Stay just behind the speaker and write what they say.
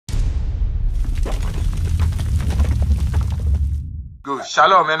Good.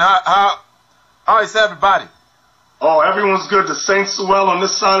 Shalom. And how is everybody? Oh, everyone's good. The saints are well on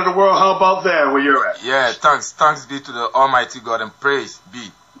this side of the world. How about there, where you're at? Yeah, thanks be to the Almighty God, and praise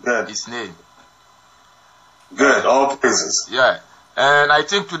be His name. Good. All praises. Yeah. And I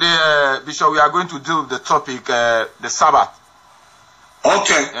think today, Bishop, we are going to deal with the topic, the Sabbath.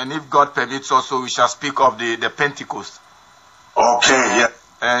 Okay. And if God permits also, we shall speak of the Pentecost. Okay, yeah.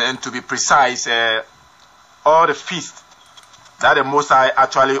 And to be precise, all the feasts that the Most High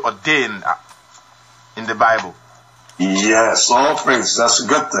actually ordained in the Bible. Yes, all praise. That's a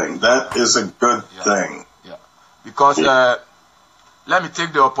good thing. That is a good thing. Yeah. Because let me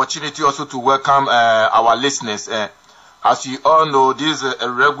take the opportunity also to welcome our listeners. As you all know, this is a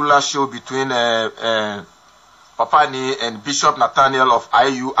regular show between Papani and Bishop Nathaniel of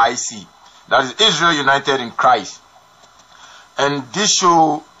IUIC. That is Israel United in Christ. And this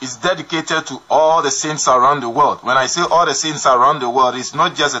show is dedicated to all the saints around the world. When I say all the saints around the world, it's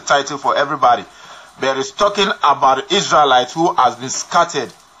not just a title for everybody, but it's talking about the Israelites who has been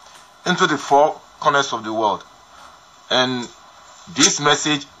scattered into the four corners of the world. And this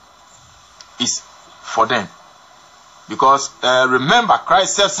message is for them. Because remember,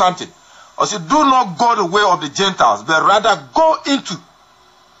 Christ said something. He said, do not go the way of the Gentiles, but rather go into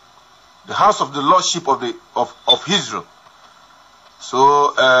the house of the Lordship of Israel.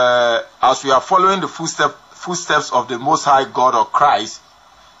 So, as we are following the footsteps of the Most High God or Christ,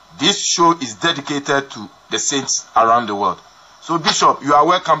 this show is dedicated to the saints around the world. So, Bishop, you are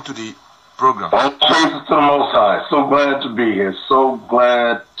welcome to the program. All praises to the Most High. So glad to be here. So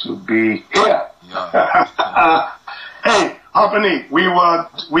glad to be here. Yeah. Hey, Harpany, we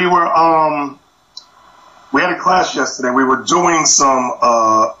had a class yesterday. We were doing some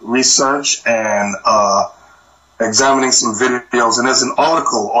research and examining some videos, and there's an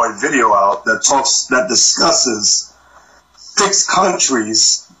article or a video out that discusses 6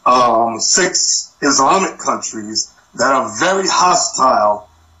 countries, 6 Islamic countries that are very hostile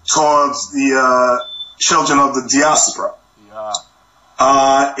towards the children of the diaspora.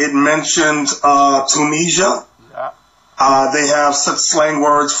 Yeah. It mentioned Tunisia. Yeah. They have such slang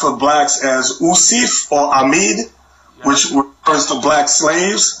words for blacks as Usif or Amid, which refers to black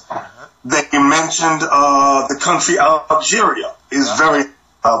slaves. They mentioned the country Algeria is very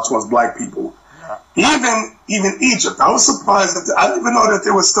towards black people. Even Egypt. I was surprised that I didn't even know that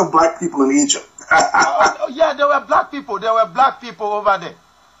there were still black people in Egypt. Yeah, there were black people. There were black people over there.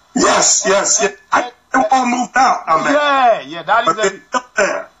 Yes. They all moved out. Yeah, that is they're still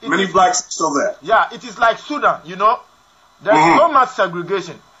there. Many blacks are still there. Yeah, it is like Sudan, you know. There's so much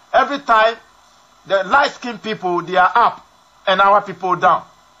segregation. Every time the light-skinned people, they are up and our people down.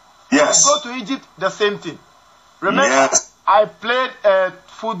 Yes. You go to Egypt, the same thing. Remember, I played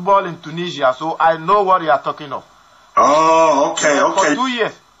football in Tunisia, so I know what you are talking of. Oh, okay. For 2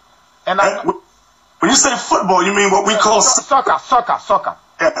 years. And when you say football, you mean what we call soccer.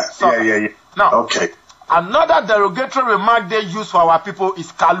 Yeah. Now, okay. Another derogatory remark they use for our people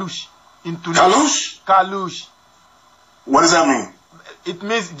is kalouche in Tunisia. Kalouche? Kalouche. What does that mean? It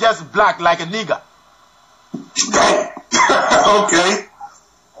means just black, like a nigger. Okay.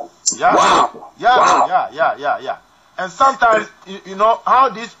 Yeah. Wow. Yeah. And sometimes, you know, how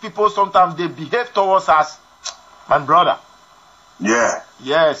these people sometimes they behave towards us, my brother. Yeah.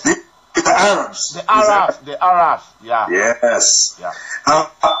 Yes. The Arabs. The Arabs. Yeah. Yes. Yeah.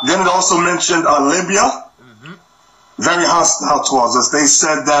 Then it also mentioned Libya. Very hostile towards us. They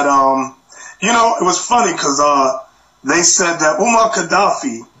said that, you know, it was funny because they said that Umar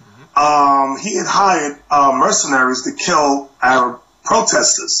Gaddafi, he had hired mercenaries to kill Arab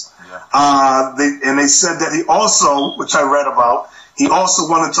protesters. They said that he also, which I read about, he also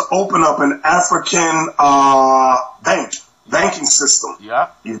wanted to open up an African banking system. Yeah.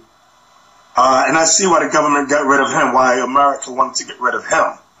 And I see why the government got rid of him, why America wanted to get rid of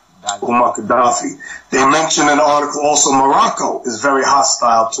him, Umar Gaddafi. They mentioned in the article also Morocco is very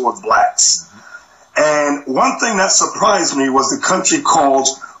hostile towards blacks. And one thing that surprised me was the country called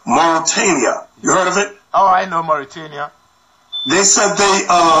Mauritania. You heard of it? Oh, I know Mauritania. They said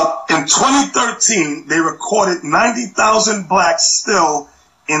in 2013, they recorded 90,000 blacks still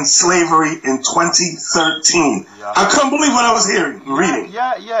in slavery in 2013. Yeah. I couldn't believe what I was reading.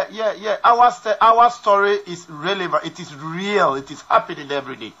 Yeah. Our story is relevant. It is real. It is happening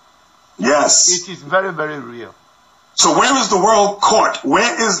every day. Yes. It is very, very real. So where is the world court?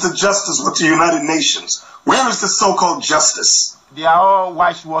 Where is the justice with the United Nations? Where is the so-called justice? They are all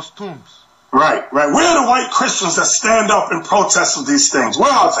whitewashed tombs. Right. Where are the white Christians that stand up and protest with these things?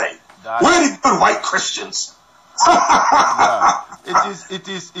 Where are they? Where are the good white Christians?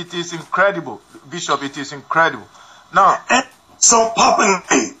 It is incredible, Bishop. It is incredible. Now, So, Papa,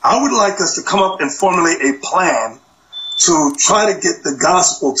 I would like us to come up and formulate a plan to try to get the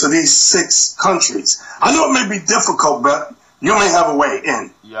gospel to these 6 countries. I know it may be difficult, but you may have a way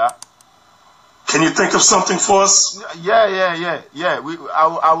in. Yeah. Can you think of something for us? Yeah.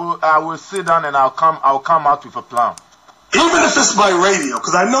 I will sit down and I'll come out with a plan. Even if it's by radio,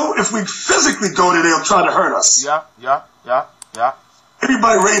 because I know if we physically go there, they'll try to hurt us. Yeah. Maybe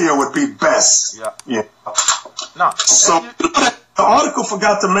by radio would be best. Yeah. Now, so the article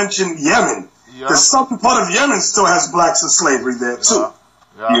forgot to mention Yemen. Yeah. The southern part of Yemen still has blacks in slavery there too.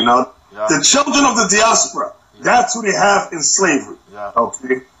 Yeah. You know, the children of the diaspora. That's who they have in slavery. Yeah.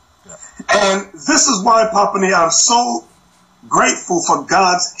 Okay. Yeah. And this is why, Papa Nee, I'm so grateful for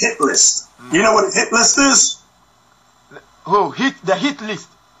God's hit list. You know what a hit list is? Oh, the hit list.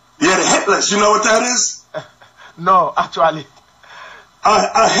 Yeah, the hit list. You know what that is? No, actually.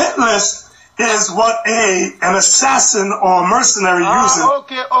 A hit list is what an assassin or mercenary uses.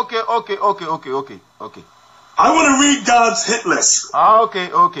 Okay. I want to read God's hit list. Okay.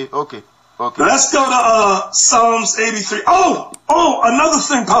 Let's go to Psalms 83. Oh, another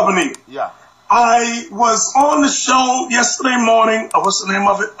thing, Papa Nee. Yeah. I was on the show yesterday morning. What's the name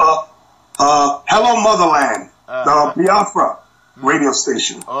of it? Hello Motherland, the Biafra radio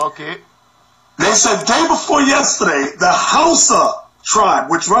station. Okay. They said day before yesterday, the Hausa tribe,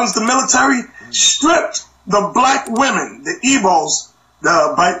 which runs the military, stripped the black women, the Igbos,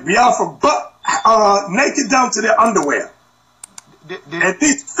 the Biafra, but naked down to their underwear. At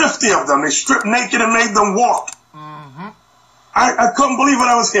least 50 of them, they stripped naked and made them walk. I couldn't believe what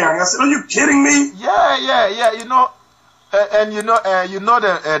I was hearing. I said, "Are you kidding me?" Yeah. You know, and you know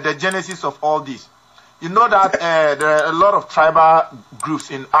the genesis of all this. You know that there are a lot of tribal groups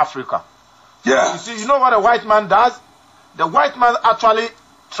in Africa. Yeah. You see, you know what a white man does? The white man actually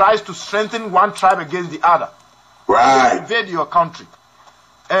tries to strengthen one tribe against the other. Right. They invade your country,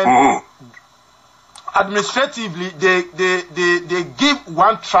 and administratively, they give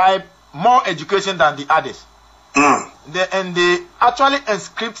one tribe more education than the others. And they actually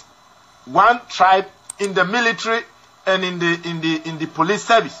inscript one tribe in the military and in the police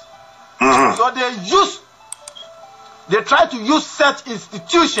service. So they try to use such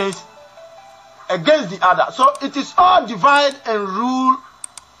institutions against the other. So it is all divide and rule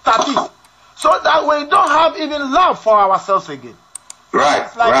tactics. So that we don't have even love for ourselves again. Right.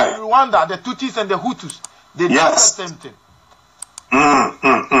 It's like in Rwanda, the Tutsis and the Hutus, they do the same thing.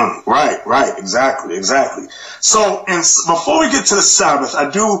 Right, exactly. So, before we get to the Sabbath, I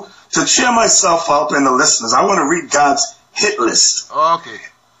do, to cheer myself up and the listeners, I want to read God's hit list. Okay.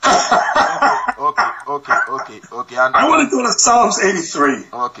 Okay. I want to go to Psalms 83.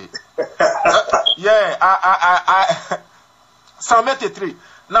 Okay. I Psalm 83.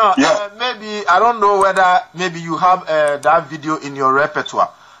 Now, maybe, I don't know whether maybe you have that video in your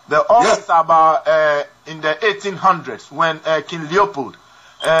repertoire. The author is about in the 1800s when King Leopold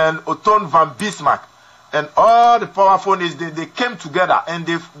and Otto von Bismarck and all the powerful nations they came together and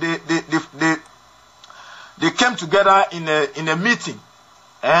they came together in a meeting,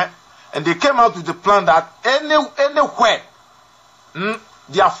 and they came out with the plan that anywhere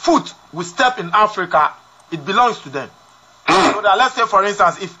their foot will step in Africa, it belongs to them. So that, let's say for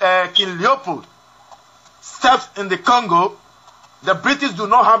instance, if King Leopold steps in the Congo, the British do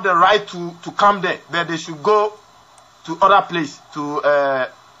not have the right to come there, but they should go to other place to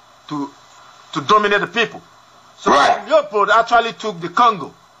dominate the people. So Leopold actually took the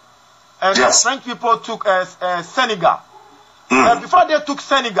Congo, and the French people took Senegal. Before they took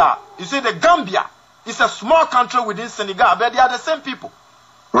Senegal, you see the Gambia is a small country within Senegal, but they are the same people.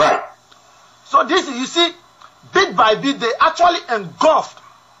 Right. So this, you see, bit by bit, they actually engulfed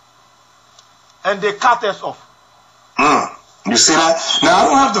and they cut us off. You see that? Now, I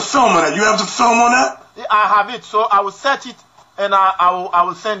don't have the film on that. You have the film on that? I have it, so I will set it and I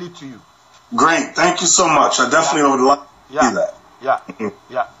will send it to you. Great. Thank you so much. I definitely would like to see that. Yeah.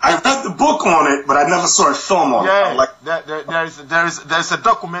 I read the book on it, but I never saw a film on it. There's a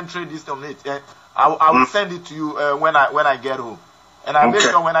documentary this on it. I will send it to you when I get home. And I make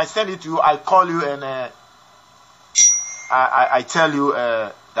sure when I send it to you, I call you and I tell you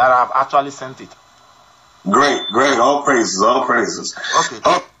that I've actually sent it. Great. All praises. Okay.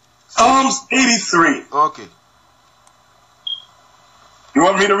 Psalms 83. Okay. You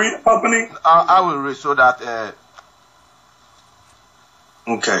want me to read it, Company? I will read so that.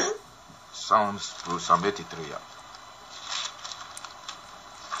 Okay. Psalm 83. Yeah.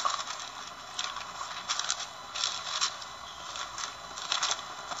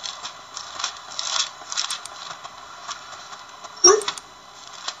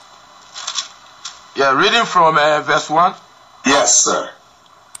 Yeah, reading from verse 1. Yes, sir.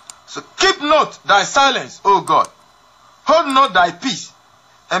 So keep not thy silence, O God. Hold not thy peace,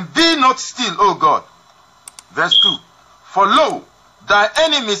 and be not still, O God. Verse 2. For lo, thy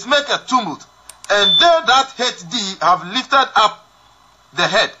enemies make a tumult, and they that hate thee have lifted up the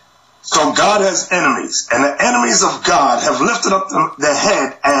head. So God has enemies, and the enemies of God have lifted up the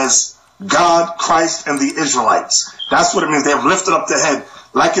head as God, Christ, and the Israelites. That's what it means. They have lifted up the head.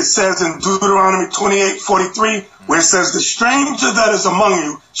 Like it says in Deuteronomy 28:43, where it says, the stranger that is among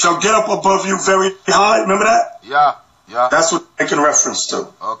you shall get up above you very high. Remember that? Yeah. That's what it's making reference to.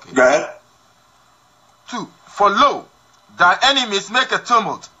 Okay. Go ahead. 2. For lo, thy enemies make a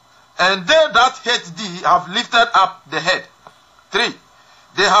tumult, and they that hate thee have lifted up the head. 3.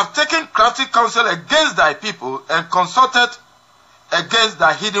 They have taken crafty counsel against thy people, and consulted against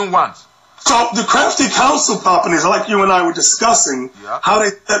thy hidden ones. So the crafty counsel, Papa, is like you and I were discussing, how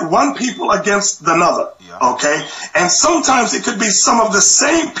they set one people against another, okay? And sometimes it could be some of the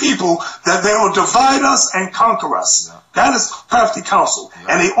same people that they will divide us and conquer us. That is crafty counsel.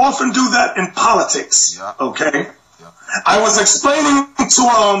 And they often do that in politics, okay? I was explaining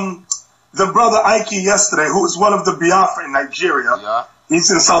to the brother IUIC yesterday, who is one of the Biafra in Nigeria.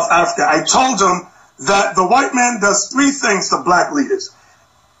 He's in South Africa. I told him that the white man does 3 things to black leaders.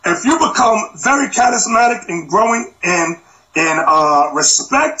 If you become very charismatic and growing in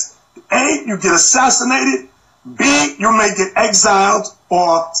respect, A, you get assassinated, B, you may get exiled,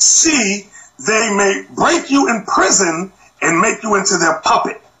 or C, they may break you in prison and make you into their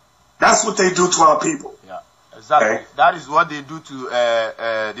puppet. That's what they do to our people. Yeah, exactly. Okay. That is what they do to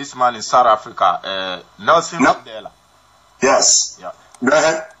this man in South Africa, Nelson Mandela. Yes. Yeah. Go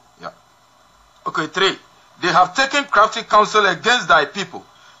ahead. Yeah. Okay, 3. They have taken crafty counsel against thy people,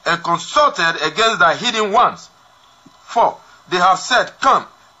 and consulted against thy hidden ones. 4. They have said, come,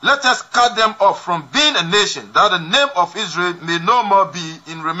 let us cut them off from being a nation, that the name of Israel may no more be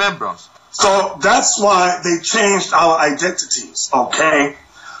in remembrance. So that's why they changed our identities, okay?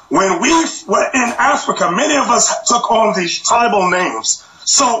 When we were in Africa, many of us took on these tribal names.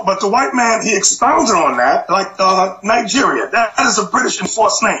 So, but the white man, he expounded on that, like Nigeria. That is a British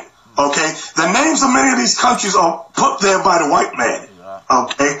enforced name, okay? The names of many of these countries are put there by the white man.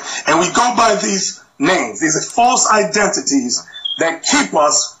 Okay, and we go by these names. These are false identities that keep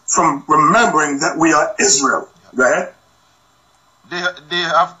us from remembering that we are Israel. Go ahead. They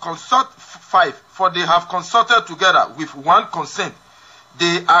have consulted 5. For they have consulted together with one consent.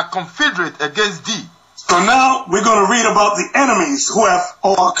 They are confederate against thee. So now we're going to read about the enemies who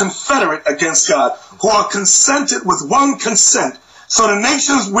are confederate against God, who are consented with one consent. So the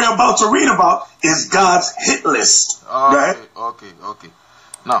nations we're about to read about is God's hit list. Okay, okay.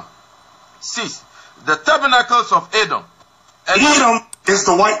 Now, 6. The tabernacles of Edom. Edom is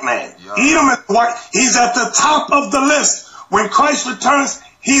the white man. Edom is white. He's at the top of the list. When Christ returns,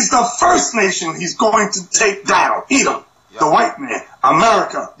 he's the first nation he's going to take down. Edom, the white man.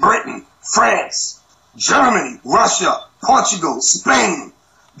 America, Britain, France, Germany, Russia, Portugal, Spain.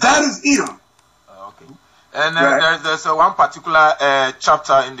 That is Edom. And there's one particular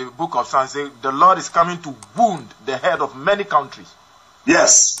chapter in the book of Psalms saying the Lord is coming to wound the head of many countries.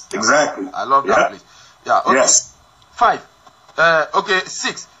 Yes, exactly. I love that place. Yeah. Okay. Yes. 5.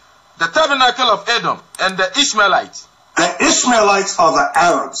 6. The tabernacle of Edom and the Ishmaelites. The Ishmaelites are the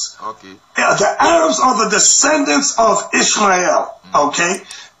Arabs. Okay. Yeah, the Arabs are the descendants of Ishmael. Okay.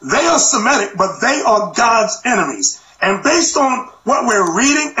 They are Semitic, but they are God's enemies. And based on what we're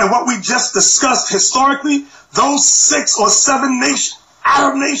reading and what we just discussed historically, those 6 or 7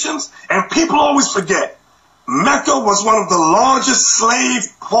 Arab nations, and people always forget, Mecca was one of the largest slave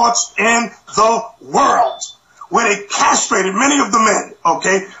ports in the world, where they castrated many of the men,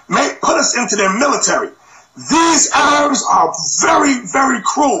 okay, put us into their military. These Arabs are very, very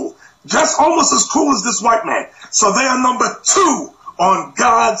cruel, just almost as cruel as this white man. So they are number 2 on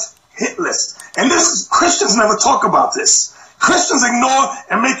God's hit list. And Christians never talk about this. Christians ignore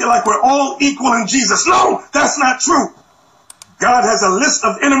and make it like we're all equal in Jesus. No, that's not true. God has a list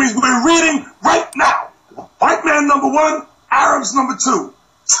of enemies we're reading right now. White man number 1, Arabs number 2.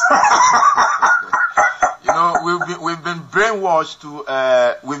 You know, we've been brainwashed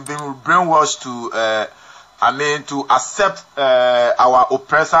to accept our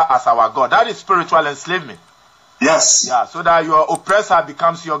oppressor as our God. That is spiritual enslavement. Yes. Yeah, so that your oppressor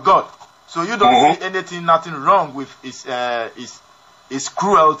becomes your God. So you don't see nothing wrong with his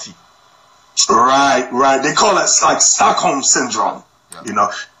cruelty. Right. They call it like Stockholm syndrome. Yeah. You know,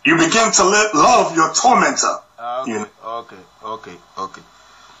 you begin to love your tormentor. Okay. You know? Okay.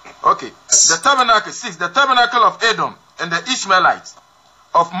 The tabernacle 6. The tabernacle of Edom and the Ishmaelites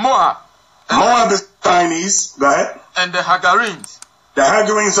of Moab. Moab is Chinese. Go ahead. And the Hagarenes. The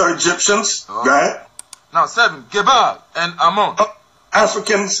Hagarenes are Egyptians. Okay. Go ahead. Now 7. Gebal and Ammon.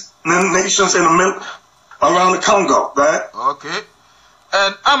 Africans and nations in the middle, around the Congo. Go ahead. Okay.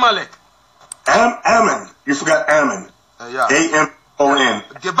 And Amalek. Ammon. You forgot Ammon. Yeah. A-M-O-N.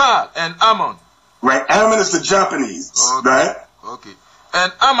 Gebal and Ammon. Right. Ammon is the Japanese. Okay. Go ahead. Okay.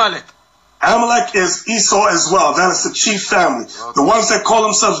 And Amalek. Amalek is Esau as well. That is the chief family. Okay. The ones that call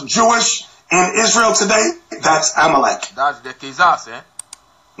themselves Jewish in Israel today, that's Amalek. That's the Khazars, eh?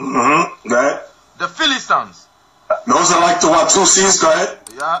 Mm-hmm. Go ahead. The Philistines. Those are like the Watusis. Go ahead.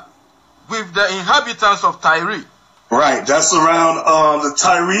 Yeah. With the inhabitants of Tyre. Right. That's around the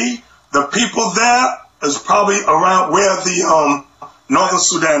Tyre. The people there is probably around where the northern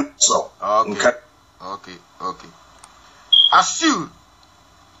Sudan. So. Okay. Okay. Okay. Ashur.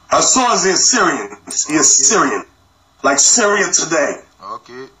 Ashur is the Assyrians. The Assyrian. Like Syria today.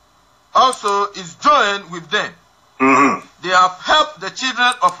 Okay. Also is joined with them. Mm-hmm. They have helped the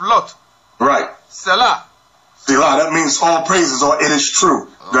children of Lot. Right. Selah. Selah, that means all praises or it is true.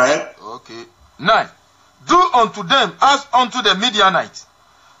 Okay. Go ahead. Okay. 9. Do unto them as unto the Midianites,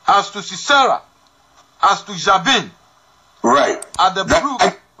 as to Sisera, as to Jabin. Right. At the brook.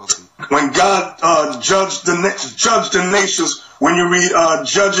 Okay. When God judged the nations, when you read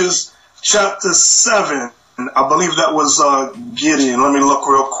Judges chapter 7, I believe that was Gideon. Let me look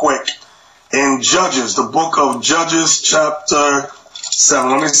real quick. In Judges, the book of Judges chapter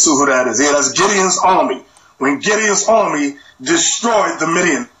 7. Let me see who that is. Yeah, that's Gideon's army. When Gideon's army destroyed the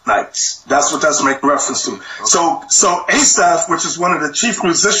Midianites. That's what that's making reference to. Okay. So Asaph, which is one of the chief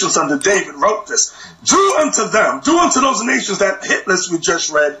musicians under David, wrote this. Do unto them, do unto those nations, that hit list we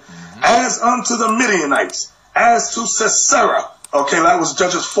just read, as unto the Midianites, as to Sisera. Okay, that was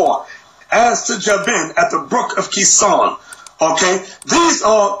Judges 4. As to Jabin at the brook of Kison. Okay, these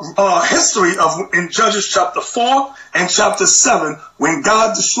are history of in Judges chapter 4 and chapter 7 when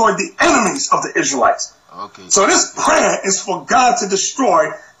God destroyed the enemies of the Israelites. Okay. So this prayer is for God to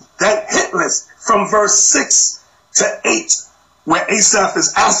destroy that hit list from verse 6 to 8, where Asaph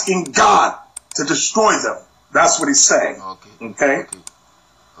is asking God to destroy them. That's what he's saying. Okay. Okay.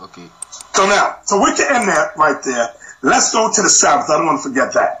 Okay. So we can end that right there. Let's go to the Sabbath. I don't want to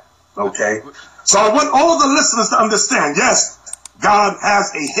forget that. Okay. So I want all the listeners to understand, yes, God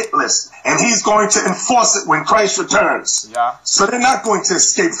has a hit list, and he's going to enforce it when Christ returns. Yeah. So they're not going to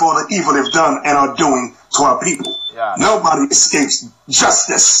escape for the evil they've done and are doing to our people. Yeah. Nobody escapes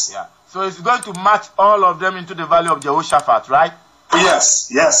justice. Yeah. So it's going to match all of them into the valley of Jehoshaphat, right? Yes,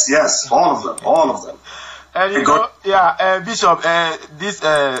 yes, yes. All of them. All of them. And you know, yeah, Bishop,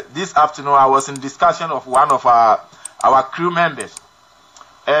 this afternoon I was in discussion of one of our crew members.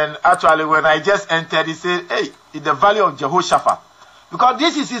 And actually, when I just entered, he said, hey, in the valley of Jehoshaphat. Because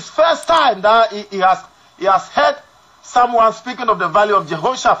this is his first time that he has heard someone speaking of the valley of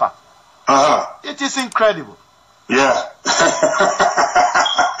Jehoshaphat. It is incredible. Yeah.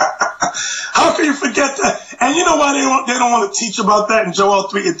 How can you forget that? And you know why they don't want to teach about that in Joel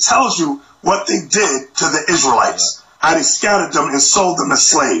 3? It tells you what they did to the Israelites. Yeah. How they scattered them and sold them as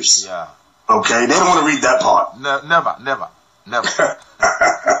slaves. Yeah. Okay, they don't want to read that part. Never.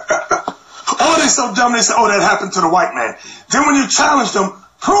 Oh, they're so dumb. They say, oh, that happened to the white man. Then when you challenge them,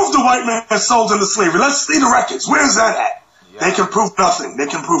 prove the white man sold into slavery. Let's see the records. Where's that at? Yeah. They can prove nothing.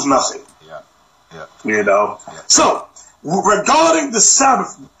 Yeah. You know? Yeah. So, regarding the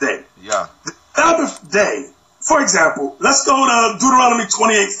Sabbath day. Yeah. The Sabbath day, for example, let's go to Deuteronomy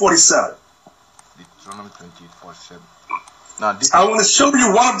 28:47. Deuteronomy 28:47. Now, I want to show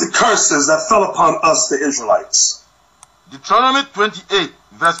you one of the curses that fell upon us, the Israelites. Deuteronomy 28,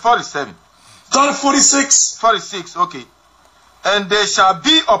 verse 47. Start at 46. 46, okay. And they shall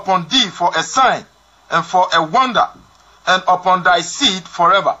be upon thee for a sign, and for a wonder, and upon thy seed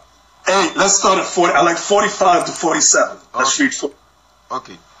forever. Hey, let's start at 40. I like 45 to 47. Okay. Let's read 40.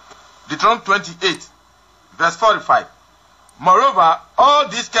 Okay. Deuteronomy 28, verse 45. Moreover, all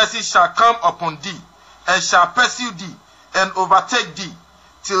these curses shall come upon thee, and shall pursue thee, and overtake thee,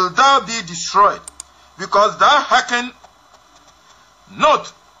 till thou be destroyed, because thou hearken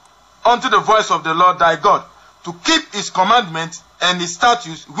not unto the voice of the Lord thy God, to keep his commandments and his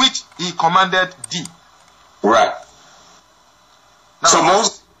statutes which he commanded thee. Right. Now, so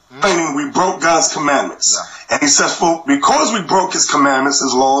Moses claiming we broke God's commandments. Yeah. And he says, because we broke his commandments,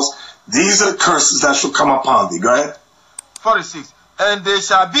 his laws, these are the curses that shall come upon thee. Go ahead. 46. And they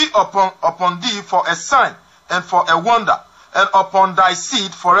shall be upon thee for a sign, and for a wonder, and upon thy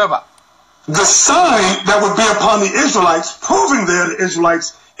seed forever. The sign that would be upon the Israelites, proving they're the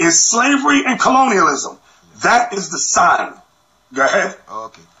Israelites, is slavery and colonialism. That is the sign. Go ahead.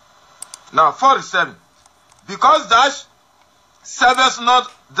 Okay. Now, 47. Because thou servest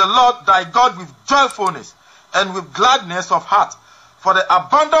not the Lord thy God with joyfulness and with gladness of heart, for the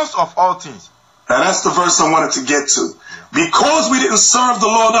abundance of all things. Now that's the verse I wanted to get to. Because we didn't serve the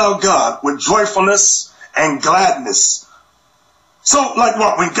Lord our God with joyfulness and gladness. So, like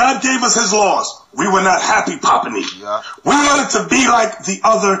what? When God gave us his laws, we were not happy popping it. Yeah. We wanted to be like the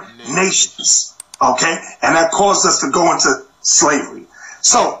other nations. Okay? And that caused us to go into slavery.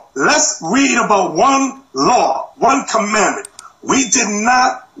 So, let's read about one law, one commandment we did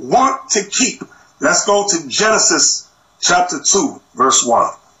not want to keep. Let's go to Genesis chapter 2, verse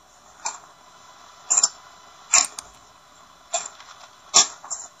 1.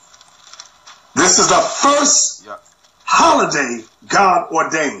 This is the first holiday God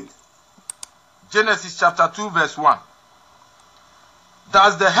ordained. Genesis chapter 2 verse 1.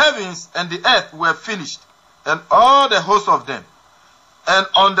 Thus the heavens and the earth were finished, and all the host of them. And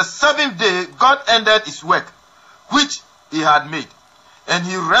on the seventh day God ended his work, which he had made. And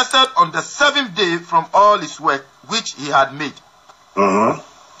he rested on the seventh day from all his work, which he had made.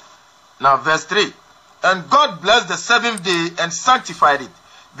 Now verse 3. And God blessed the seventh day and sanctified it,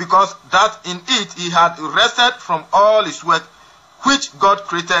 because that in it he had rested from all his work which God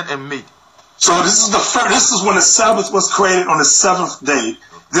created and made. So this is when the Sabbath was created on the seventh day.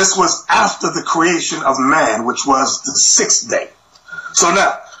 This was after the creation of man, which was the sixth day. So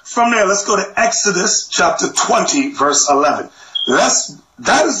now, from there, let's go to Exodus chapter 20, verse 11. We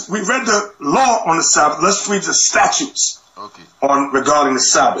read the law on the Sabbath. Let's read the statutes regarding the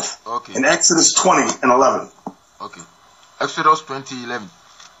Sabbath. In Exodus 20 and 11. Exodus 20:11.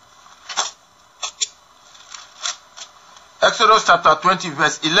 Exodus chapter 20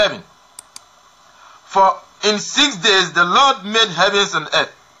 verse 11. For in 6 days the Lord made heavens and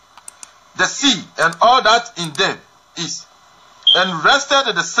earth, the sea and all that in them is, and rested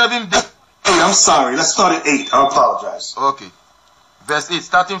at the seventh day. Hey, I'm sorry. Let's start at 8. I apologize. Verse 8,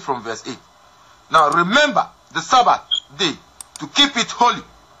 starting from verse 8. Now remember the Sabbath day to keep it holy.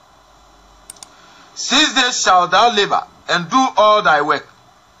 6 days shalt thou labor and do all thy work.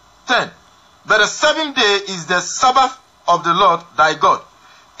 10. But the seventh day is the Sabbath of the Lord thy God.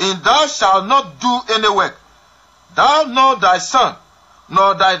 And thou shalt not do any work, thou nor thy son,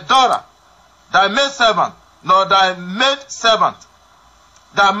 nor thy daughter, thy maidservant, nor thy maidservant,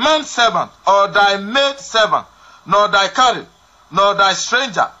 thy manservant, or thy maidservant, nor thy cattle, nor thy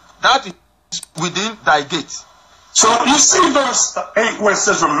stranger that is within thy gates. So you see verse 8 where it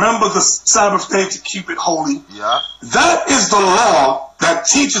says, remember the Sabbath day to keep it holy. That is the law that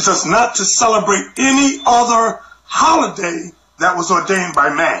teaches us not to celebrate any other holiday that was ordained by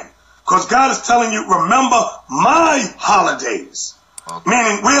man. Because God is telling you, remember my holidays.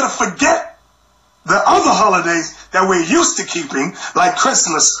 Meaning we're to forget the other holidays that we're used to keeping, like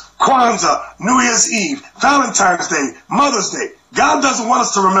Christmas, Kwanzaa, New Year's Eve, Valentine's Day, Mother's Day. God doesn't want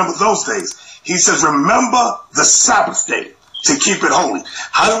us to remember those days. He says, remember the Sabbath day to keep it holy.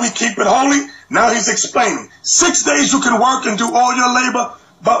 How do we keep it holy? Now he's explaining. 6 days you can work and do all your labor,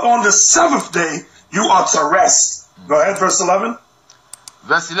 but on the seventh day you are to rest. Go ahead, verse 11.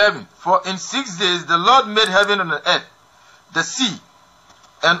 Verse 11. For in 6 days the Lord made heaven and the earth, the sea,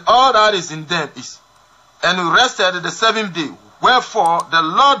 and all that is in them is, and he rested the seventh day. Wherefore the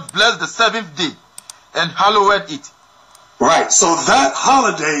Lord blessed the seventh day and hallowed it. Right. So that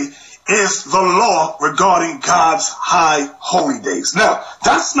holiday is the law regarding God's high holy days. Now,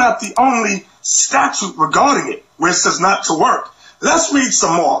 that's not the only statute regarding it where it says not to work. Let's read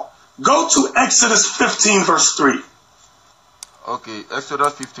some more. Go to Exodus 15 verse 3.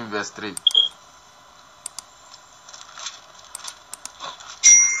 Exodus 15 verse 3.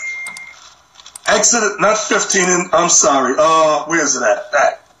 Exodus, not 15, I'm sorry. Where is it at?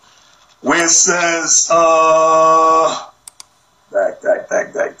 Back. Where it says, back.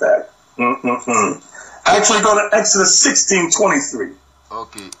 Actually, go to Exodus 16:23.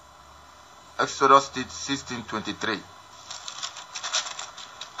 Exodus 16:23.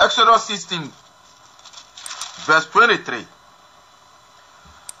 Exodus 16 verse 23.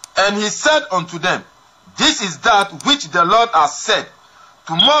 And he said unto them, this is that which the Lord has said,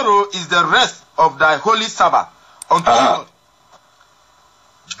 tomorrow is the rest of thy holy Sabbath unto the Lord.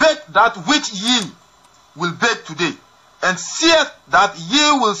 Bake that which ye will bake today, and seeth that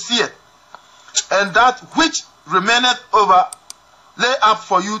ye will see it, and that which remaineth over lay up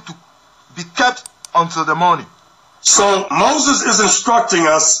for you to be kept until the morning. So Moses is instructing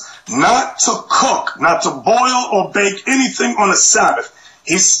us not to cook, not to boil or bake anything on the Sabbath.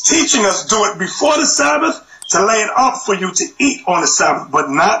 He's teaching us do it before the Sabbath, to lay it up for you to eat on the Sabbath, but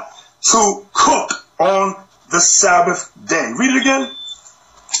not to cook on the Sabbath day. Read it again.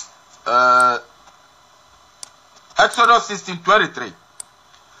 Exodus 16:23.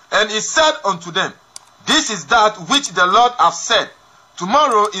 And he said unto them, This is that which the Lord hath said,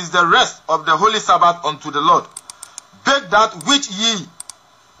 Tomorrow is the rest of the holy Sabbath unto the Lord. Bake that which ye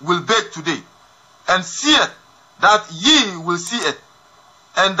will bake today, and see it that ye will see it,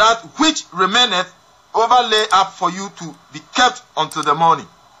 and that which remaineth overlay up for you to be kept until the morning.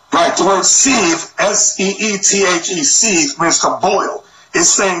 Right, the word seethe, S-E-E-T-H-E, seethe means to boil. It's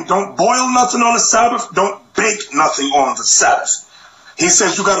saying don't boil nothing on the Sabbath, don't bake nothing on the Sabbath. He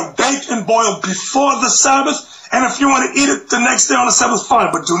says you got to bake and boil before the Sabbath, and if you want to eat it the next day on the Sabbath,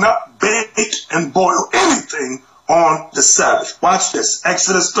 fine, but do not bake and boil anything on the Sabbath. Watch this,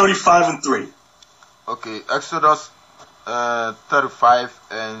 Exodus 35:3. Okay, Exodus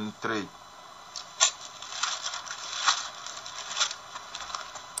 35:3.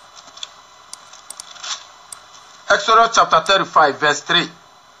 Exodus chapter 35 verse 3.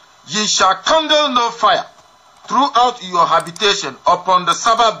 Ye shall kindle no fire throughout your habitation upon the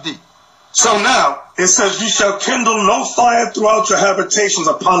Sabbath day. So now, it says, you shall kindle no fire throughout your habitations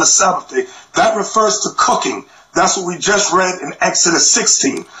upon the Sabbath day. That refers to cooking. That's what we just read in Exodus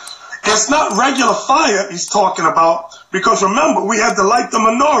 16. It's not regular fire he's talking about, because remember, we had to light the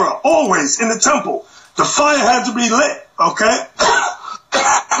menorah always in the temple. The fire had to be lit, okay?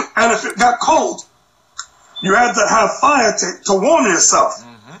 And if it got cold, you had to have fire to warm yourself.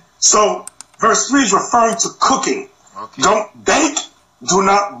 Mm-hmm. So verse 3 is referring to cooking. Okay. Don't bake, do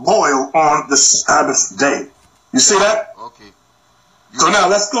not boil on the Sabbath day. You see that? Okay. So now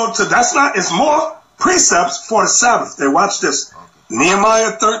let's go to, it's more precepts for the Sabbath day. Watch this. Okay.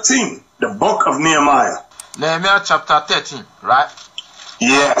 Nehemiah 13, the book of Nehemiah. Nehemiah chapter 13, right?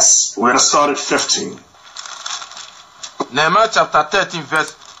 Yes, we're going to start at 15. Nehemiah chapter 13,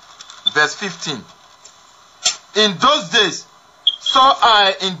 verse 15. In those days saw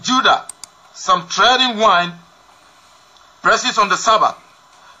I in Judah some treading wine presses on the Sabbath,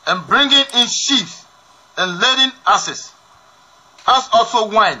 and bringing in sheaves and laden asses, as also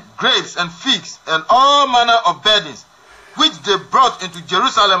wine, grapes, and figs, and all manner of burdens, which they brought into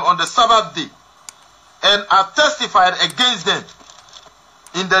Jerusalem on the Sabbath day, and are testified against them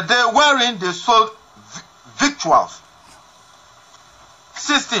in the day wherein they sold victuals.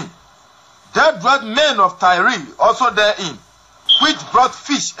 16. There dwelt men of Tyre also therein, which brought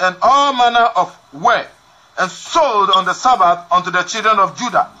fish and all manner of ware, and sold on the Sabbath unto the children of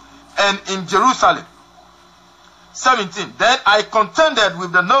Judah, and in Jerusalem. 17. Then I contended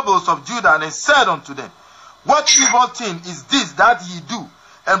with the nobles of Judah, and I said unto them, What evil thing is this that ye do,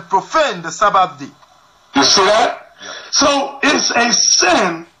 and profane the Sabbath day? You see that? Yeah. So it's a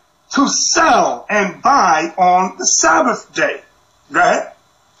sin to sell and buy on the Sabbath day. Go ahead.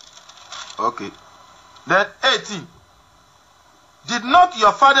 Okay. Then 18. Did not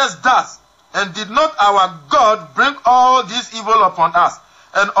your fathers thus, and did not our God bring all this evil upon us,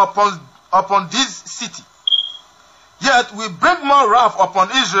 and upon this city? Yet we bring more wrath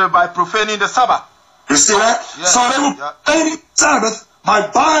upon Israel by profaning the Sabbath. You see that? Yeah. So they were profaning the Sabbath by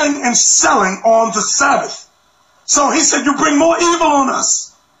buying and selling on the Sabbath. So he said, you bring more evil on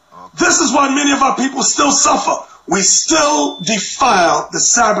us. Okay. This is why many of our people still suffer. We still defile the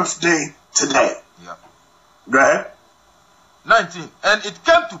Sabbath day today. Yeah. Go ahead. 19. And it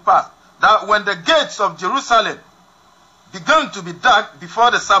came to pass that when the gates of Jerusalem began to be dark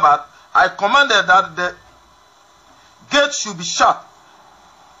before the Sabbath, I commanded that the gate should be shut.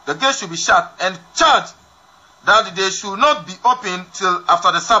 The gate should be shut, and charged that they should not be opened till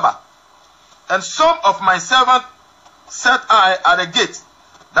after the Sabbath. And some of my servants set I at the gate,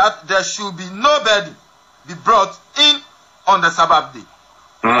 that there should be no burden be brought in on the Sabbath day.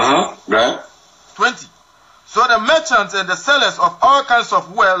 Mm-hmm. Right. 20. So the merchants and the sellers of all kinds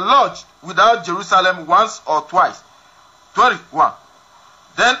of ware lodged without Jerusalem once or twice. 21.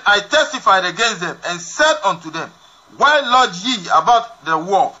 Then I testified against them, and said unto them, Why lodge ye about the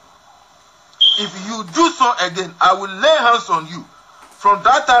wall? If you do so again, I will lay hands on you. From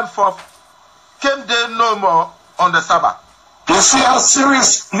that time forth came they no more on the Sabbath. You see how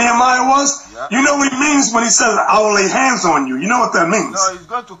serious Nehemiah was? Yeah. You know what he means when he says, I will lay hands on you. You know what that means? No, he's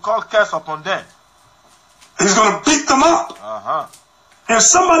going to call curse upon them. He's going to beat them up. Uh-huh. If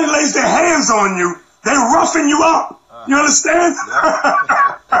somebody lays their hands on you, they're roughing you up. You understand?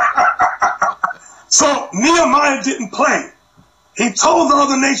 Yeah. So Nehemiah didn't play. He told the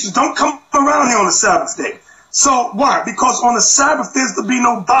other nations, don't come around here on the Sabbath day. So why? Because on the Sabbath there's to be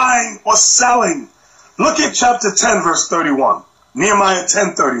no buying or selling. Look at chapter 10, verse 31. Nehemiah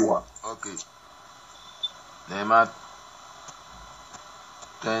 10:31. Okay. Nehemiah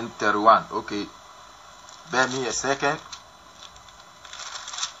 10:31. Okay. Bear me a second.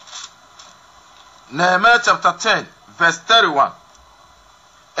 Nehemiah chapter 10, verse 31.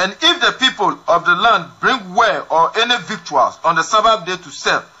 And if the people of the land bring ware or any victuals on the Sabbath day to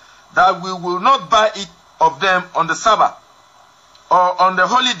sell, that we will not buy it of them on the Sabbath or on the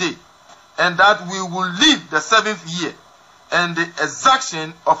holy day, and that we will leave the 7th year and the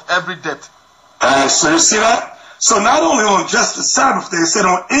exaction of every debt. So you see that? So not only on just the Sabbath day, it said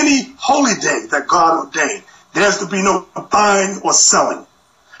on any holy day that God ordained, there's to be no buying or selling.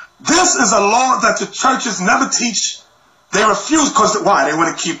 This is a law that the churches never teach. They refuse because why? They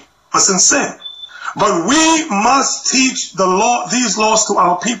want to keep us in sin. But we must teach the law, these laws to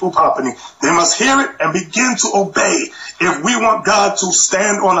our people properly. They must hear it and begin to obey if we want God to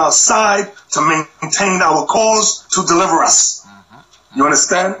stand on our side, to maintain our cause, to deliver us. You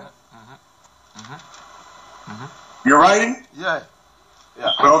understand? You're writing? Yeah.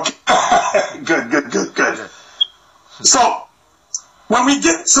 Okay. Good. So, when we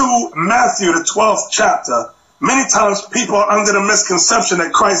get to Matthew, the 12th chapter, many times people are under the misconception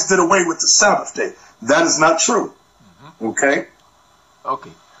that Christ did away with the Sabbath day. That is not true. Okay?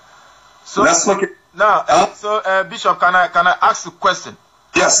 Okay. So let's look at now. Bishop, can I ask a question?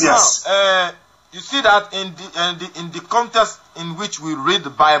 Yes. Now, you see that in the context in which we read the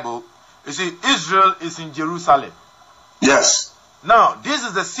Bible, you see Israel is in Jerusalem. Yes. Now, this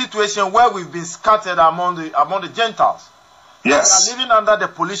is the situation where we've been scattered among the Gentiles. Yes. We are living under the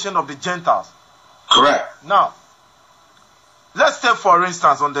pollution of the Gentiles. Correct. Now, let's take for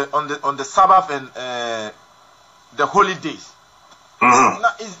instance on the Sabbath and the holy days.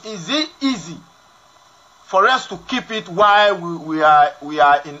 Now, is it easy for us to keep it while we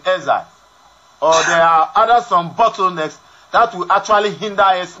are in exile, or there are some bottlenecks that will actually hinder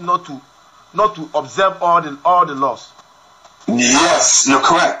us not to observe all the laws? Yes, you're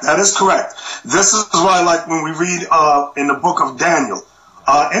correct. That is correct. This is why, like when we read in the book of Daniel,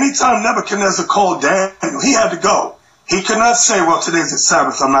 anytime Nebuchadnezzar called Daniel, he had to go. He could not say, well, today's the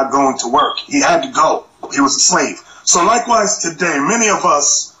Sabbath, I'm not going to work. He had to go. He was a slave. So likewise today, many of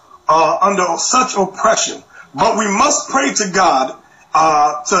us are under such oppression, but we must pray to God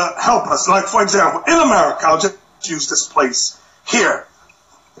to help us. Like, for example, in America, I'll just use this place here.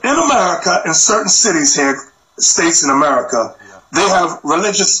 In America, in certain cities here, states in America, they have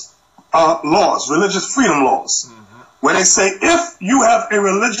religious laws, religious freedom laws, where they say if you have a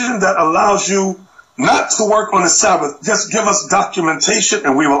religion that allows you not to work on the Sabbath, just give us documentation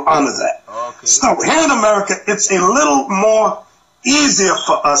and we will honor that. Okay. So here in America, it's a little more easier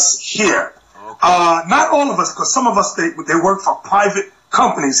for us here. Okay. Not all of us, because some of us, they work for private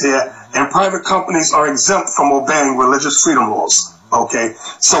companies here, and private companies are exempt from obeying religious freedom laws. Okay,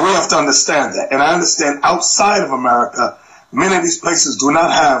 so we have to understand that. And I understand outside of America, many of these places do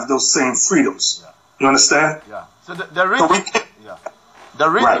not have those same freedoms. You understand? Yeah. So the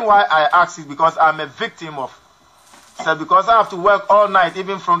reason why I ask is because I'm a victim of, because I have to work all night,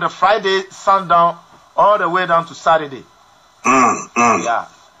 even from the Friday sundown all the way down to Saturday. Yeah.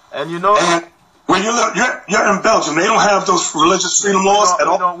 And you know, and when you're in Belgium, they don't have those religious freedom laws at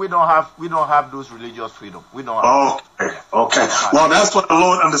all. We don't have those religious freedom. We don't have. Okay. Well, that's what the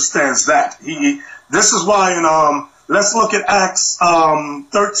Lord understands. That this is why in let's look at Acts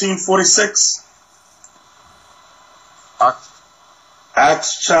 13:46.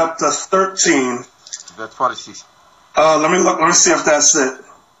 Acts chapter 13, verse 46. Let me see if that's it.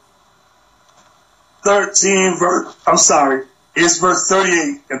 13 verse. I'm sorry. It's verse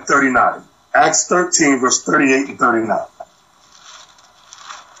 38 and 39. Acts 13, verse 38 and 39.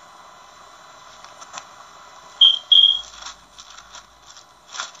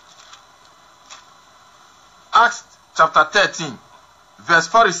 Acts chapter 13, verse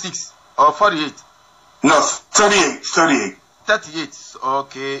 46 or 48? No, 38. 38,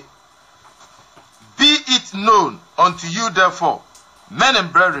 okay. Be it known unto you, therefore, men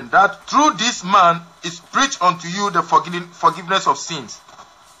and brethren, that through this man is preached unto you the forgiveness of sins.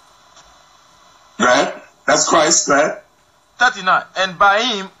 Right? That's Christ, right? 39. And by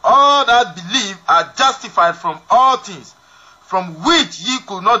him all that believe are justified from all things, from which ye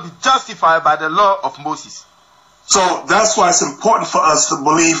could not be justified by the law of Moses. So that's why it's important for us to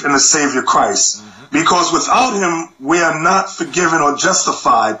believe in the Savior Christ. Because without him, we are not forgiven or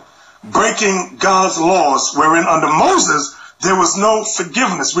justified, breaking God's laws, wherein under Moses, there was no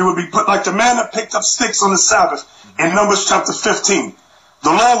forgiveness. We would be put like the man that picked up sticks on the Sabbath in Numbers chapter 15. The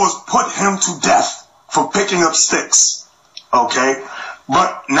law was put him to death for picking up sticks. Okay?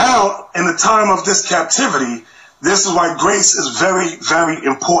 But now, in the time of this captivity, this is why grace is very, very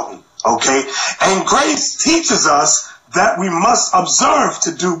important. Okay? And grace teaches us that we must observe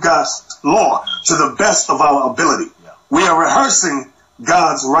to do God's law to the best of our ability. We are rehearsing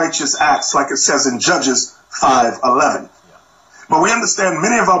God's righteous acts, like it says in Judges 5:11. But we understand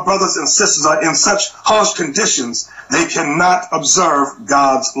many of our brothers and sisters are in such harsh conditions, they cannot observe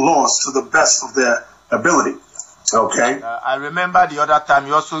God's laws to the best of their ability. Okay? I remember the other time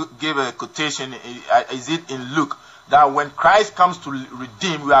you also gave a quotation, is it in Luke, that when Christ comes to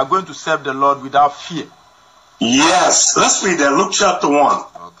redeem, we are going to serve the Lord without fear. Yes. Let's read that. Luke chapter 1.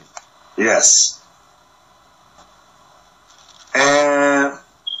 Okay. Yes. And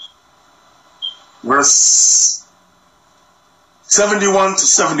verse 71 to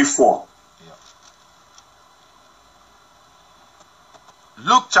 74. Yeah.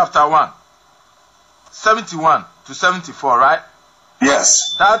 Luke chapter 1, 71 to 74, right?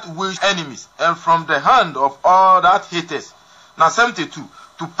 Yes. That which enemies, and from the hand of all that haters. Now 72,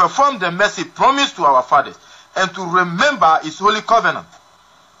 to perform the mercy promised to our fathers, and to remember his holy covenant.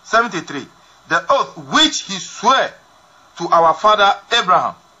 73, the oath which he swore to our father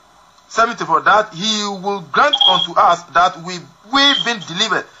Abraham. 74, that he will grant unto us that we being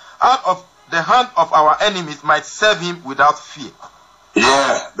delivered out of the hand of our enemies might serve him without fear.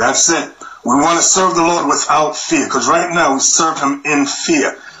 Yeah, that's it. We want to serve the Lord without fear, because right now we serve him in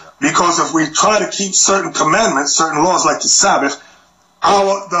fear. Because if we try to keep certain commandments, certain laws like the Sabbath,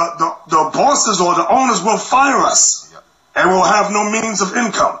 the bosses or the owners will fire us, and we'll have no means of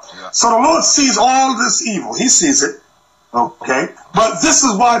income. So the Lord sees all this evil. He sees it. Okay? But this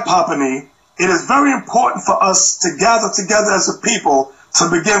is why, Papani, it is very important for us to gather together as a people to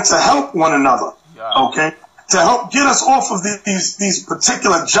begin to help one another. Okay? To help get us off of these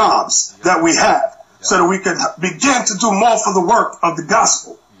particular jobs that we have, so that we can begin to do more for the work of the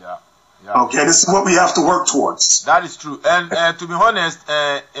gospel. Okay, this is what we have to work towards. That is true. And to be honest,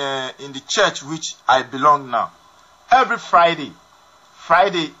 in the church which I belong now, every Friday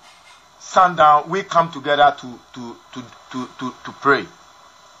sundown, we come together to pray.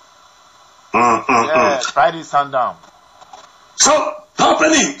 Friday sundown. So,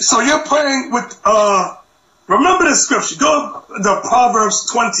 Papani, so you're praying with remember the scripture. Go to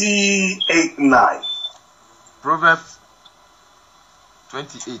Proverbs 28:9. Proverbs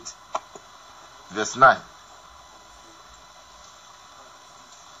 28, verse 9.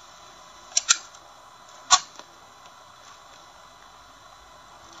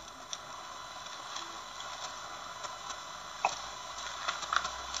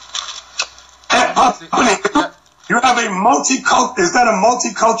 You have a is that a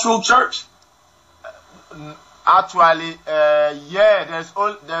multicultural church? Actually, yeah,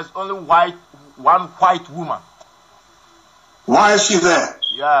 there's only one white woman. Why is she there?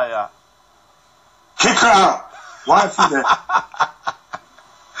 Yeah. Kick her out. Why is she there?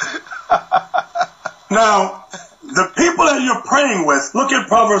 Now, the people that you're praying with, look at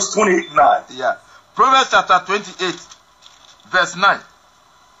Proverbs 28:9. Yeah. Proverbs chapter 28, verse 9.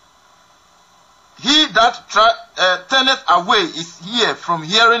 He that turneth away his ear from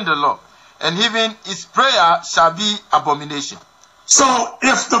hearing the law, and even his prayer shall be abomination. So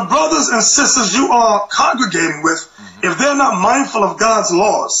if the brothers and sisters you are congregating with, if they're not mindful of God's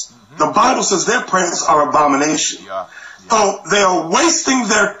laws, the Bible says their prayers are abomination. So they are wasting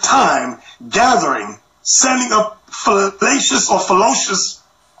their time gathering, sending up fallacious or ferocious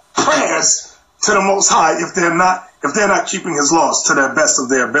prayers to the Most High if they're not keeping his laws to their best of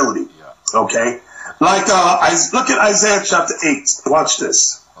their ability. Okay? Like look at Isaiah chapter 8. Watch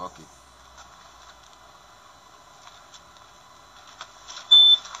this. Okay.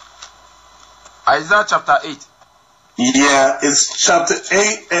 Isaiah chapter 8. Yeah, it's chapter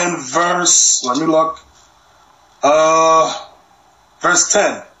 8 and verse, let me look. Verse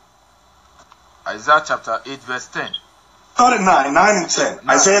 10. Isaiah chapter 8 verse 10. Start at 9 and 10.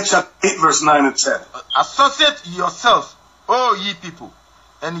 9. Isaiah chapter 8 verse 9 and 10. Associate yourselves, O ye people,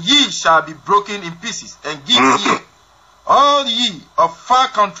 and ye shall be broken in pieces, and give ear, all ye of far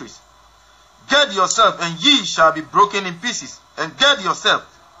countries. Get yourself, and ye shall be broken in pieces, and get yourself,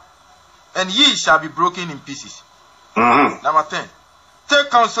 and ye shall be broken in pieces. Number 10. Take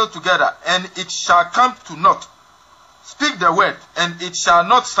counsel together, and it shall come to naught. Speak the word, and it shall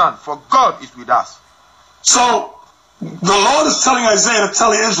not stand, for God is with us. So, the Lord is telling Isaiah to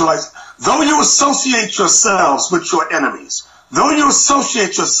tell the Israelites, though you associate yourselves with your enemies, though you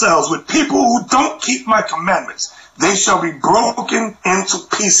associate yourselves with people who don't keep my commandments, they shall be broken into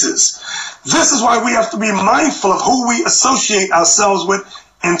pieces. This is why we have to be mindful of who we associate ourselves with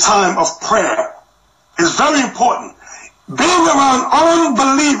in time of prayer. It's very important. Being around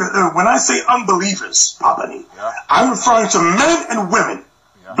unbelievers, when I say unbelievers, Papani, I'm referring to men and women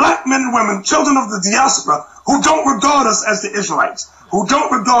black men and women, children of the diaspora, who don't regard us as the Israelites, who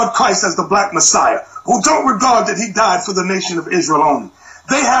don't regard Christ as the black Messiah, who don't regard that he died for the nation of Israel only.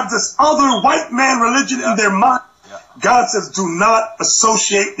 They have this other white man religion in their mind. God says, do not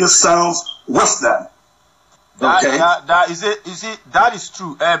associate yourselves with them. Okay? That is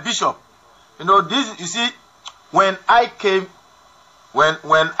true. Bishop, you know, this, you see, when I came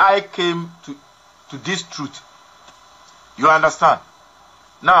to this truth, you understand?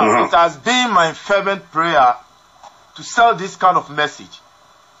 Now, it has been my fervent prayer to sell this kind of message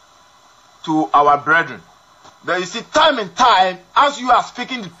to our brethren. But you see, time and time, as you are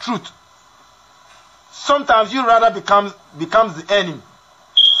speaking the truth, sometimes you rather becomes the enemy.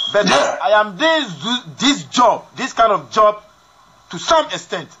 But I am doing this job, this kind of job, to some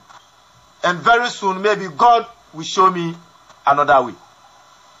extent. And very soon, maybe God will show me another way.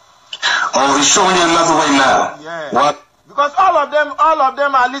 Oh, he's showing you another way now. Yeah. What? Because all of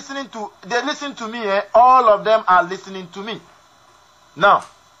them are listening to, they listen to me, eh? All of them are listening to me. Now.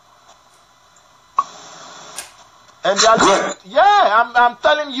 And they are good. Yeah, I'm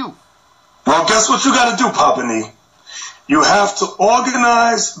telling you. Well, guess what you got to do, Papa Nee? You have to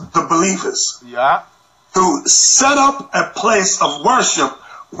organize the believers. Yeah. To set up a place of worship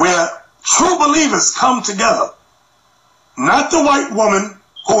where true believers come together. Not the white woman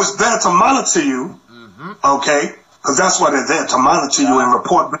who is there to monitor you, okay? Because that's why they're there, to monitor you and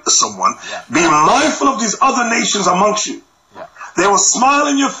report back to someone. Yeah. Be mindful of these other nations amongst you. Yeah. They will smile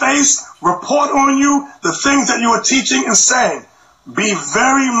in your face, report on you, the things that you are teaching and saying. Be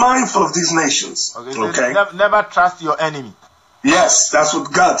very mindful of these nations. Okay? Never trust your enemy. Yes, that's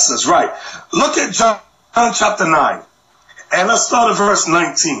what God says, right. Look at John chapter 9. And let's start at verse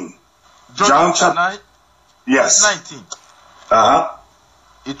 19. John chapter 9? Yes. 19.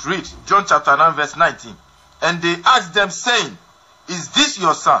 It reads, John chapter 9, verse 19. And they asked them, saying, is this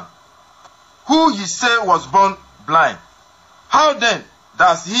your son, who ye say was born blind? How then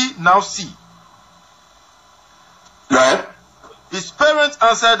does he now see? Right. His parents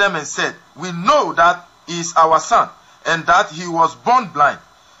answered them and said, we know that he is our son, and that he was born blind.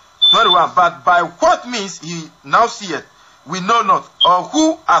 21. But by what means he now seeth, we know not, or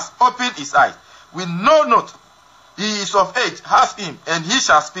who has opened his eyes. We know not. He is of age, ask him, and he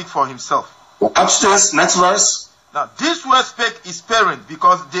shall speak for himself. Watch this, next verse. Now, this word spake his parents,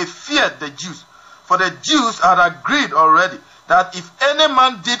 because they feared the Jews. For the Jews had agreed already that if any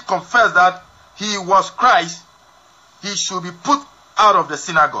man did confess that he was Christ, he should be put out of the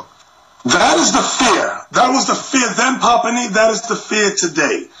synagogue. That is the fear. That was the fear then, Papa Nee. That is the fear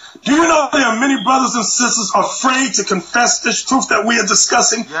today. Do you know there are many brothers and sisters afraid to confess this truth that we are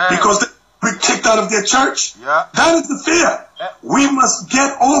discussing because they be kicked out of their church? Yeah. That is the fear. We must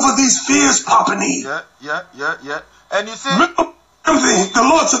get over these fears, Papa Nee. Yeah. And you see, the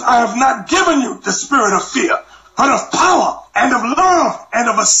Lord said, I have not given you the spirit of fear, but of power and of love and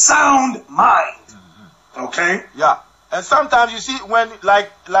of a sound mind. Okay? Yeah. And sometimes you see, when,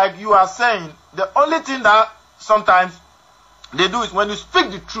 like you are saying, the only thing that sometimes they do is when you speak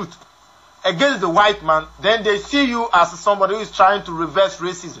the truth against the white man, then they see you as somebody who is trying to reverse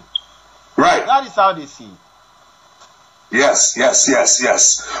racism. Right. That is how they see it. Yes.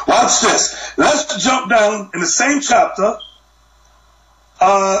 Watch this. Let's jump down in the same chapter.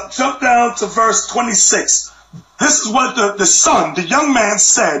 Jump down to verse 26. This is what the son, the young man,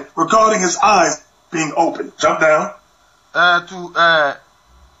 said regarding his eyes being open. Jump down. The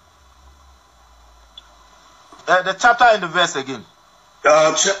chapter and the verse again.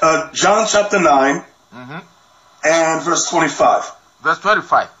 John chapter 9 and verse 25. Verse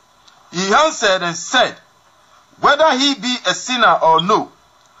 25. He answered and said, whether he be a sinner or no,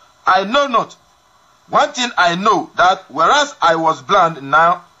 I know not. One thing I know, that whereas I was blind,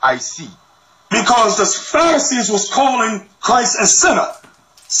 now I see. Because the Pharisees was calling Christ a sinner.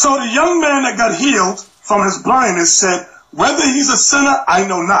 So the young man that got healed from his blindness said, whether he's a sinner, I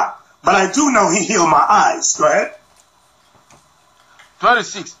know not. But I do know he healed my eyes. Go ahead.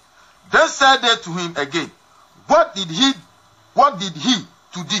 26. Then said they to him again, what did he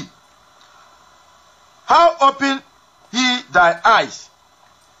to thee? How opened he thy eyes?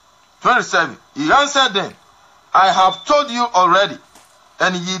 27. He answered them, I have told you already,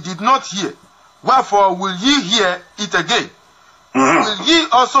 and ye did not hear. Wherefore will ye hear it again? Will ye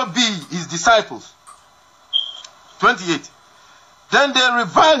also be his disciples? 28. Then they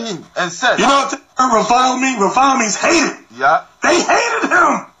reviled him and said, you know what revile means? Revile means hated. Yeah. They hated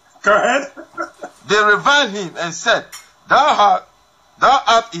him. Go ahead. They reviled him and said, thou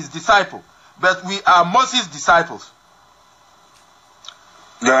art his disciple, but we are Moses' disciples.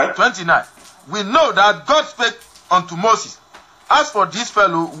 Go ahead. 29. We know that God spake unto Moses, as for this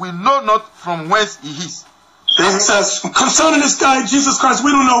fellow, we know not from whence he is. He says, concerning this guy, Jesus Christ,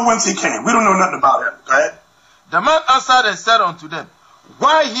 we don't know whence he came. We don't know nothing about him. Go ahead. The man answered and said unto them,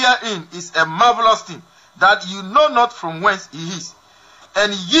 why herein is a marvelous thing, that you know not from whence he is.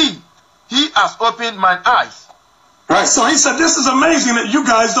 And he has opened mine eyes. Right, so he said, this is amazing that you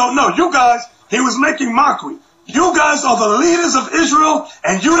guys don't know. You guys, he was making mockery. You guys are the leaders of Israel,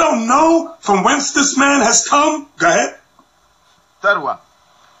 and you don't know from whence this man has come? Go ahead. Third one.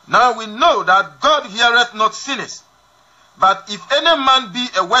 Now we know that God heareth not sinners. But if any man be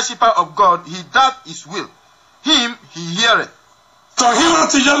a worshipper of God, he doth his will. Him he heareth. So hear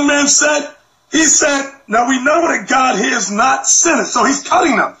what the young man said? He said, now we know that God hears not sinners. So he's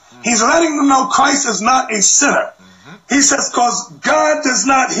cutting them. He's letting them know Christ is not a sinner. He says, because God does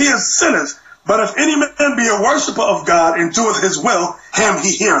not hear sinners. But if any man be a worshiper of God and doeth his will, him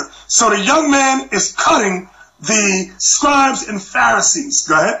he heareth. So the young man is cutting the scribes and Pharisees.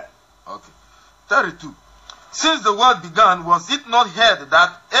 Go ahead. Okay. 32. Since the world began, was it not heard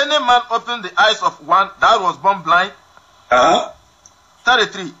that any man opened the eyes of one that was born blind?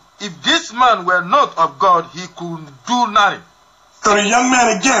 33. If this man were not of God, he could do nothing. So the young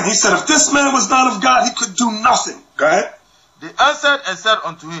man again, he said, if this man was not of God, he could do nothing. Go ahead. They answered and said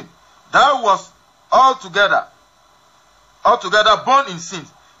unto him, thou wast altogether born in sin,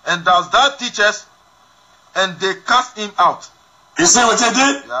 and thou teachest, and they cast him out. You see what they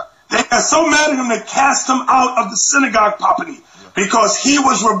did? Yeah. They got so mad at him, they cast him out of the synagogue property, because he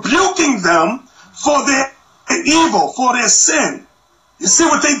was rebuking them for their evil, for their sin. You see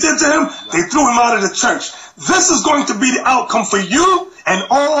what they did to him? Yeah. They threw him out of the church. This is going to be the outcome for you and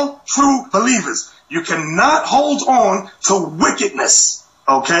all true believers. You cannot hold on to wickedness,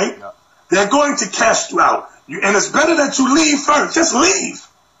 okay? Yeah. They're going to cast you out. And it's better that you leave first. Just leave.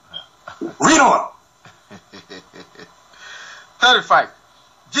 Read on. 35.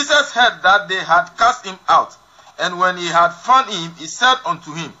 Jesus heard that they had cast him out, and when he had found him, he said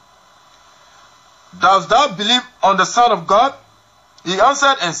unto him, dost thou believe on the Son of God? He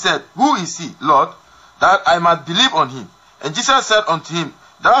answered and said, who is he, Lord, that I might believe on him? And Jesus said unto him,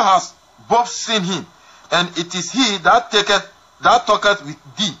 thou hast both seen him, and it is he that talketh with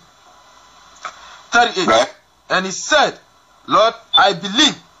thee. 38. Right. And he said, Lord, I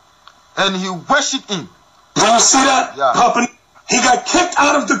believe. And he worshipped him. Do you see that? Yeah. He got kicked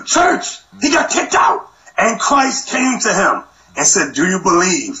out of the church. He got kicked out. And Christ came to him and said, do you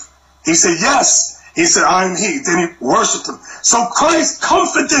believe? He said, yes. He said, I am he. Then he worshipped him. So Christ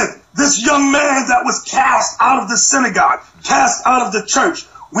comforted this young man that was cast out of the synagogue, cast out of the church.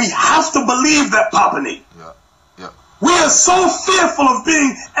 We have to believe that, Papani. Yeah. Yeah. We are so fearful of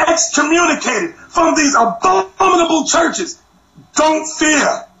being excommunicated from these abominable churches. Don't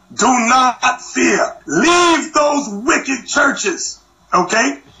fear. Do not fear. Leave those wicked churches.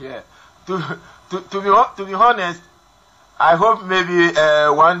 Okay? Yeah. To be honest, I hope maybe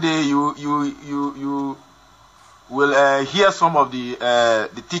one day you will hear some of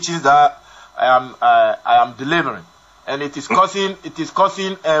the teachings that I am delivering, and it is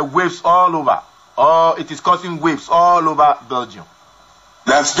causing waves all over. It is causing waves all over Belgium.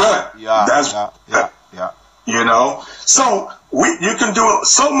 That's good. Yeah. That's good. Yeah. You know, so you can do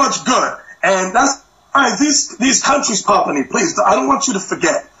so much good, and that's why these countries, Papani, please, I don't want you to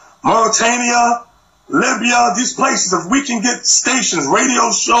forget Mauritania, Libya, these places. If we can get stations,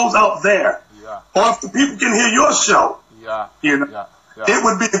 radio shows out there, or if the people can hear your show, you know, it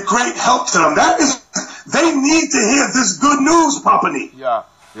would be a great help to them. They need to hear this good news, Papani.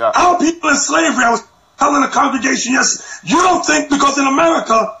 Our people in slavery. I was telling the congregation, yes, you don't think because in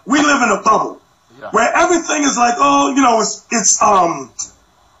America we live in a bubble. Where everything is like, oh, you know,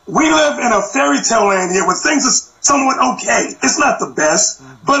 we live in a fairy tale land here where things are somewhat okay. It's not the best,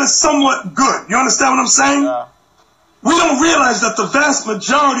 but it's somewhat good. You understand what I'm saying? Yeah. We don't realize that the vast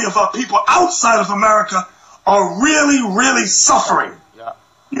majority of our people outside of America are really, really suffering. Yeah.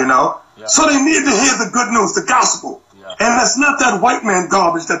 You know? Yeah. So they need to hear the good news, the gospel. Yeah. And it's not that white man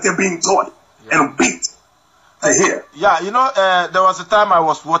garbage that they're being taught and beat. Here. Yeah, you know, there was a time I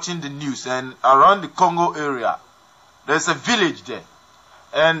was watching the news, and around the Congo area, there's a village there,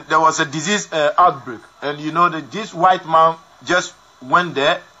 and there was a disease outbreak, and you know that this white man just went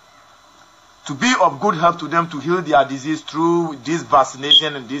there to be of good help to them to heal their disease through this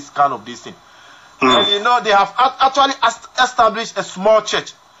vaccination and this kind of this thing. And you know, they have actually established a small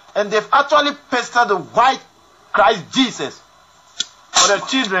church, and they've actually pasted the white Christ Jesus for the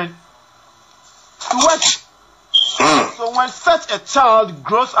children to worship. So when such a child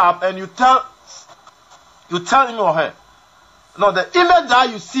grows up and you tell him or her, no, the image that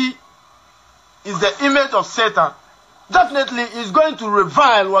you see is the image of Satan definitely is going to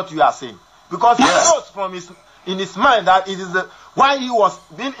revile what you are saying. Because he knows from in his mind that it is why he was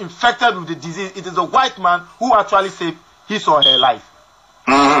being infected with the disease, it is a white man who actually saved his or her life.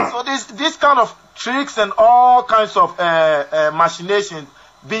 So this kind of tricks and all kinds of machinations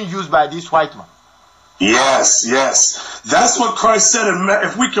being used by this white man. Yes, yes. That's what Christ said.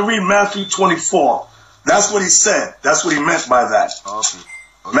 If we can read Matthew 24, that's what he said. That's what he meant by that. Okay.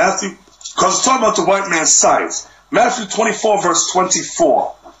 Matthew, because it's talking about the white man's science. Matthew 24, verse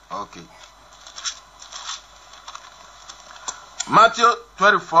 24. Okay. Matthew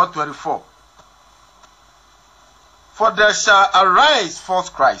 24:24. For there shall arise false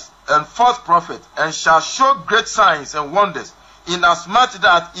Christ and false prophet, and shall show great signs and wonders, inasmuch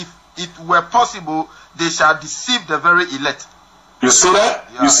that if it were possible, they shall deceive the very elect. You see that?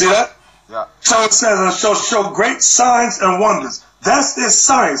 Yeah. You see that? Yeah. So it says, and shall show great signs and wonders. That's their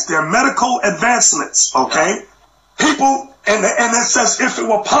science, their medical advancements, okay? Yeah. People, and it says, if it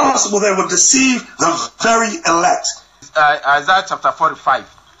were possible, they would deceive the very elect. Isaiah chapter 45.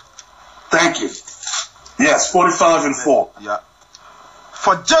 Thank you. Yes, 45 and 4. Yeah.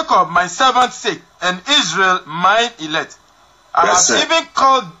 For Jacob, my servant's sake, and Israel, mine elect, I have even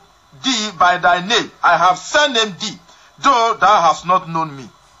called thee by thy name. I have sent them thee, though thou hast not known me.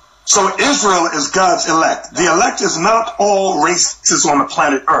 So Israel is God's elect. The elect is not all races on the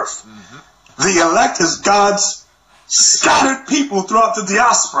planet Earth. The elect is God's scattered people throughout the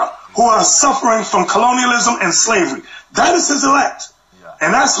diaspora who are suffering from colonialism and slavery. That is his elect.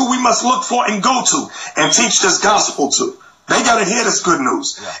 And that's who we must look for and go to and teach this gospel to. They got to hear this good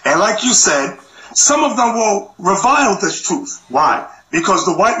news. And like you said, some of them will revile this truth. Why? Because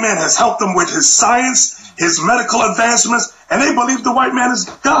the white man has helped them with his science, his medical advancements, and they believe the white man is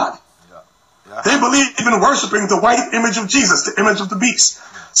God. They believe in worshiping the white image of Jesus, the image of the beast.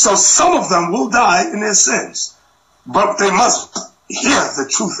 So some of them will die in their sins. But they must hear the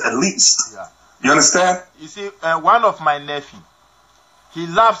truth at least. You understand? You see, one of my nephew, he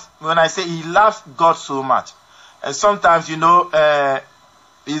loves, when I say he loves God so much. And sometimes, you know,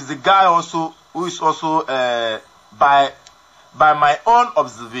 he's the guy also who is also, by my own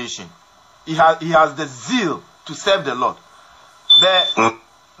observation, he has the zeal to serve the Lord.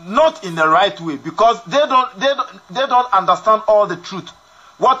 Not in the right way, because they don't understand all the truth.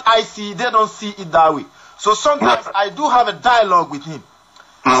 What I see, they don't see it that way. So sometimes I do have a dialogue with him.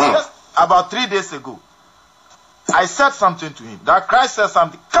 Just about 3 days ago, I said something to him. That Christ said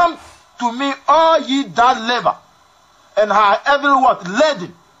something. Come to me, all ye that labor and are every what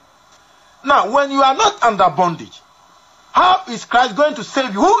laden. Now, when you are not under bondage, how is Christ going to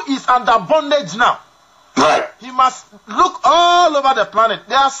save you? Who is under bondage now? Right. He must look all over the planet.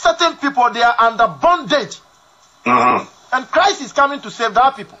 There are certain people, they are under bondage. And Christ is coming to save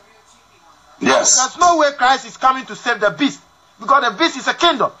that people. Yes. There's no way Christ is coming to save the beast. Because the beast is a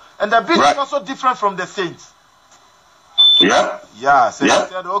kingdom. And the beast is also different from the saints. Yeah. So he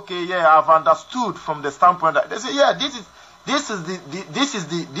said, okay, I've understood from the standpoint that they say, this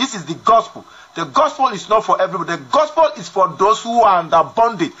is the gospel. The gospel is not for everybody. The gospel is for those who are under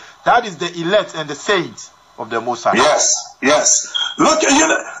bondage. That is the elect and the saints of the Most High. Yes. Look, you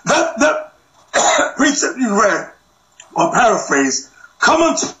know, that precept you read or paraphrase, come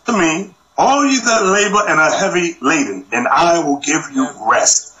unto me, all you that labor and are heavy laden, and I will give you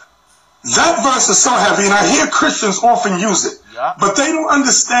rest. That verse is so heavy, and I hear Christians often use it, but they don't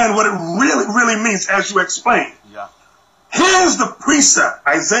understand what it really means as you explain. Here's the precept,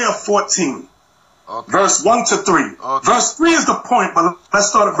 Isaiah 14, verse 1 to 3. Verse 3 is the point, but let's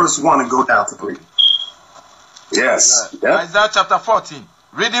start at verse 1 and go down to 3. Yes. Isaiah chapter 14,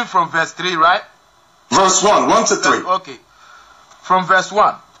 reading from verse 3, right? Verse 1 to 3. Okay. From verse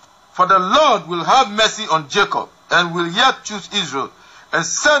 1. For the Lord will have mercy on Jacob, and will yet choose Israel, and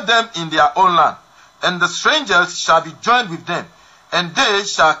send them in their own land. And the strangers shall be joined with them, and they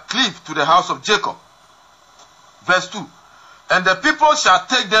shall cleave to the house of Jacob. Verse 2. And the people shall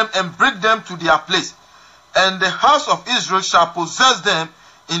take them and bring them to their place, and the house of Israel shall possess them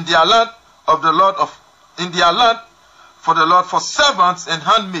in their land of the Lord in their land for the Lord for servants and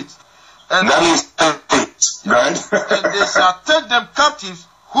handmaids. And that means right? And they shall take them captives,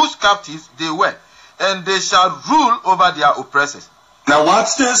 whose captives they were, and they shall rule over their oppressors. Now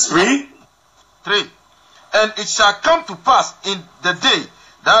watch this, read. 3. And it shall come to pass in the day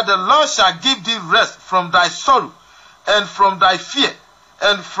that the Lord shall give thee rest from thy sorrow, and from thy fear,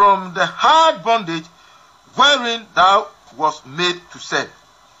 and from the hard bondage wherein thou wast made to serve.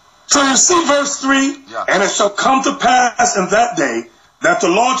 So you see verse 3, and it shall come to pass in that day that the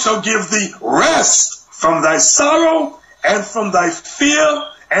Lord shall give thee rest from thy sorrow, and from thy fear,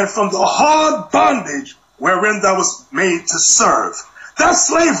 and from the hard bondage wherein thou was made to serve. That's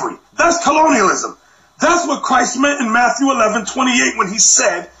slavery. That's colonialism. That's what Christ meant in Matthew 11:28 when he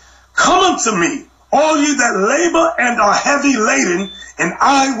said, come unto me, all ye that labor and are heavy laden, and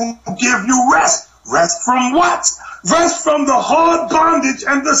I will give you rest. Rest from what? Rest from the hard bondage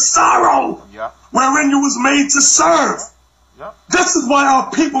and the sorrow wherein you was made to serve. This is why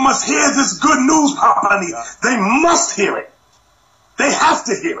our people must hear this good news, honey. They must hear it. They have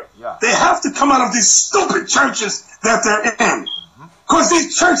to hear it. They have to come out of these stupid churches that they're in. Because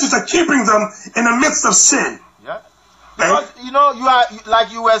these churches are keeping them in the midst of sin. Because, you know, you are, like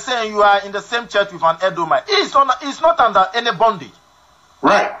you were saying, you are in the same church with an Edomite. He's not under any bondage.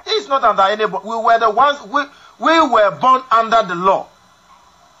 Right. He's not under any bondage. We were the ones, we were born under the law.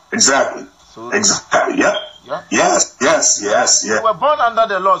 Exactly. So, exactly. Yep. Yes. We were born under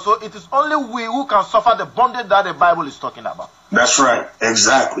the law, so it is only we who can suffer the bondage that the Bible is talking about. That's right.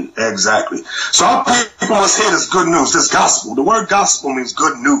 Exactly. So our people must hear this good news, this gospel. The word gospel means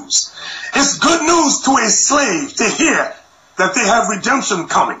good news. It's good news to a slave to hear that they have redemption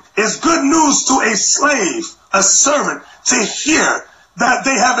coming. It's good news to a slave, a servant, to hear that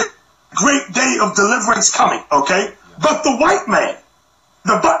they have a great day of deliverance coming, okay? But the white man,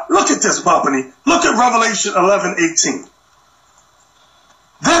 look at this, Bapani. Look at Revelation 11:18.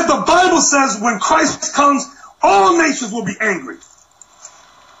 Then the Bible says when Christ comes, all nations will be angry.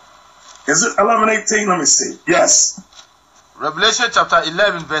 Is it 11:18? Let me see. Yes. Revelation chapter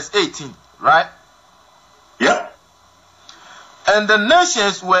 11 verse 18, right? Yep. And the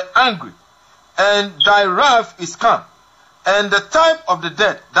nations were angry, and thy wrath is come, and the time of the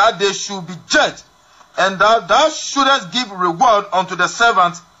dead, that they should be judged, and thou shouldest give reward unto the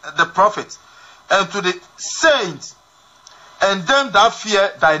servants, the prophets, and to the saints, and them that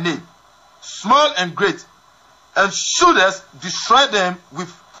fear thy name, small and great, and shouldest destroy them which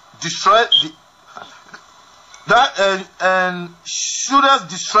destroy the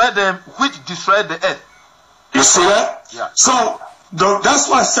earth. You see that? Yeah. So that's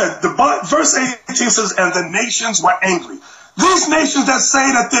why I said verse 18 says, and the nations were angry. These nations that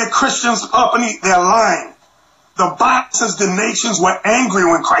say that they're Christians, they're lying. The Bible says the nations were angry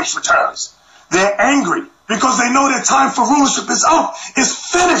when Christ returns. They're angry because they know their time for rulership is up. It's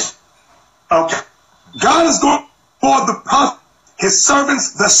finished. Okay. God is going for the prophet, his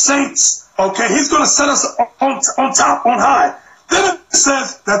servants, the saints. Okay. He's going to set us on top, on high. Then it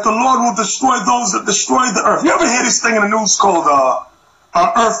says that the Lord will destroy those that destroy the earth. You ever hear this thing in the news called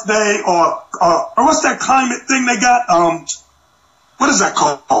Earth Day or what's that climate thing they got? What is that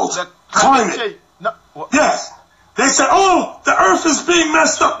called? Climate. No. Yes. They said, oh, the earth is being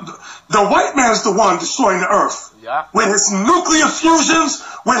messed up. The white man's the one destroying the earth. Yeah. With his nuclear fusions,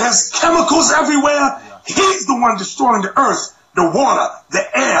 with his chemicals everywhere, he's the one destroying the earth, the water,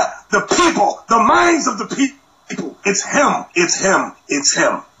 the air, the people, the minds of the people. It's him.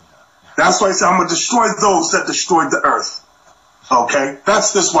 That's why he said, I'm going to destroy those that destroyed the earth. Okay?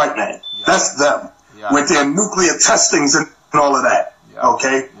 That's this white man. Yeah. That's them. Yeah. With their nuclear testings and all of that. Yeah.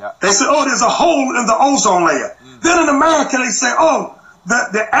 Okay? Yeah. They say, oh, there's a hole in the ozone layer. Then in America, they say, oh,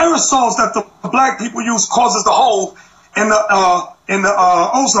 the aerosols that the black people use causes the hole in the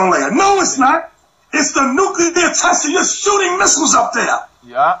ozone layer. No, it's not. It's the nuclear testing. You're shooting missiles up there.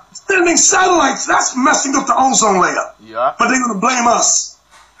 Yeah. Sending satellites. That's messing up the ozone layer. Yeah. But they're going to blame us.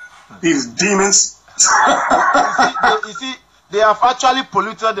 These demons. you see, they have actually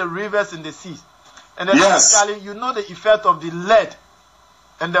polluted the rivers and the seas. And then actually, you know the effect of the lead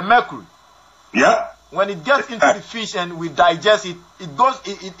and the mercury. Yeah. When it gets into the fish and we digest it,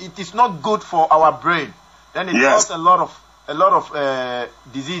 it is not good for our brain. Then it causes a lot of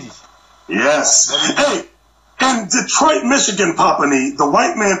diseases. Yes. Hey, in Detroit, Michigan, Papani, the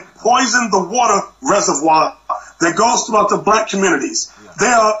white man poisoned the water reservoir that goes throughout the black communities. Yeah.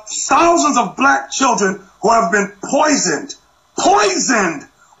 There are thousands of black children who have been poisoned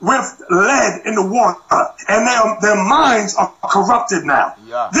with lead in the water, and their minds are corrupted now.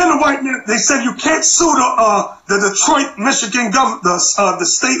 Yeah. Then the white man, they said you can't sue the Detroit, Michigan government, the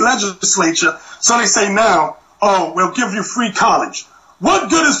state legislature. So they say now, oh, we'll give you free college. What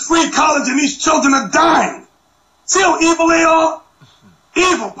good is free college and these children are dying? See how evil they are?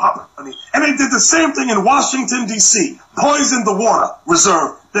 Evil, Papa. And they did the same thing in Washington, D.C. Poisoned the water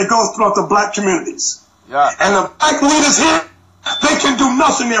reserve that goes throughout the black communities. Yeah. And the black leaders here, they can do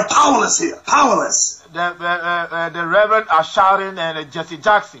nothing. They're powerless here. Powerless. The Reverend Asharin and Jesse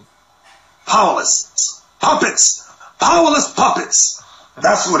Jackson. Powerless. Puppets. Powerless puppets.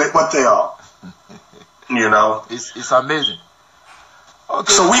 That's what they are. You know? It's amazing.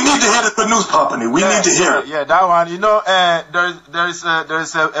 Okay. So we need to hear the good news, Papani. We need to hear it. Yeah, that one. You know, there is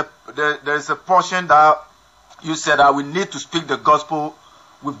a portion that You said that we need to speak the gospel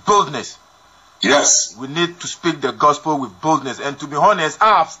with boldness. Yes. We need to speak the gospel with boldness. And to be honest,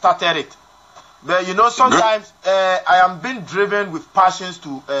 I have started it. But you know, sometimes I am being driven with passions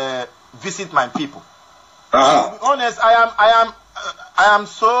to visit my people. To be honest, I am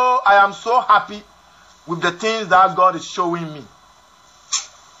so happy with the things that God is showing me.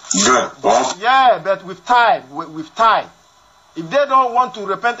 Good. Well, yeah, but with time, with time. If they don't want to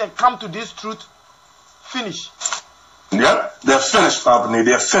repent and come to this truth, finish. Yep, they're finished, Papa.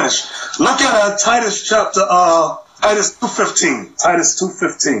 They're finished. Look at Titus chapter Titus 2:15. Titus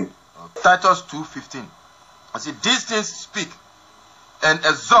 2:15. Titus 2:15. I say, these things speak and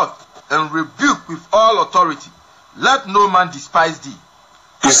exhort and rebuke with all authority. Let no man despise thee.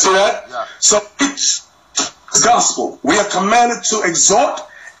 You see that? Yeah. So preach the gospel. We are commanded to exhort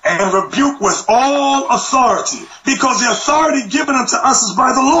and rebuke with all authority, because the authority given unto us is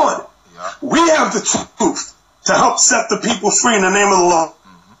by the Lord. Yeah. We have the truth to help set the people free in the name of the Lord.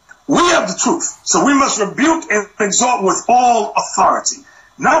 We have the truth. So we must rebuke and exhort with all authority.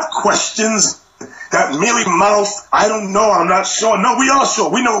 Not questions that merely mouth, I don't know, I'm not sure. No, we are sure.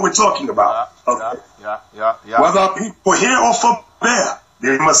 We know what we're talking about. Yeah, okay. Yeah. Whether our people here or from there,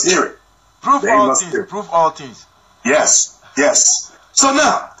 they must hear it. Prove all things. Prove all things. Yes. So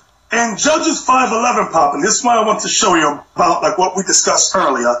now, in Judges 5:11, Papa, this is what I want to show you about, like what we discussed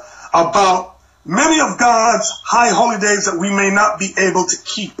earlier, about many of God's high holy days that we may not be able to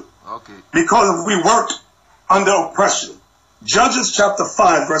keep. Okay. Because we work under oppression. Judges chapter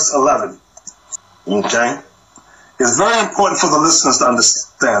 5, verse 11. Okay? It's very important for the listeners to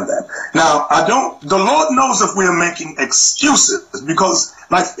understand that. Now, the Lord knows if we are making excuses, because,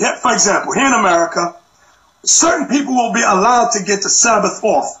 like, for example, here in America, certain people will be allowed to get the Sabbath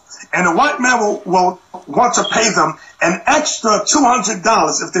off, and the white man will want to pay them an extra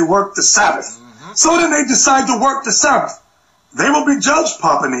 $200 if they work the Sabbath. Mm-hmm. So then they decide to work the Sabbath. They will be judged,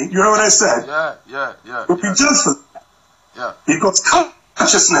 Papa Nee. You heard what I said? Yeah. Will be judged for that. Yeah. Because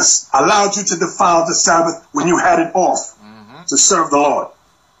consciousness allowed you to defile the Sabbath when you had it off to serve the Lord.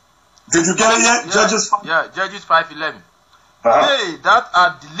 Did you get it yet? Yeah, Judges 5? Yeah, Judges 5:11. They that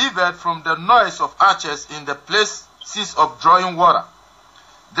are delivered from the noise of archers in the places of drawing water,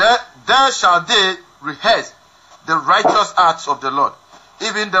 there shall they rehearse the righteous acts of the Lord,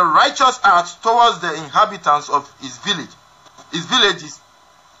 even the righteous acts towards the inhabitants of his villages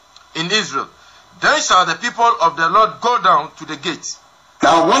in Israel. Then shall the people of the Lord go down to the gates.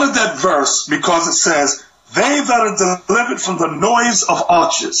 Now I wanted that verse because it says, they that are delivered from the noise of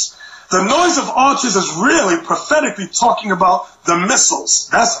archers. The noise of archers is really prophetically talking about the missiles.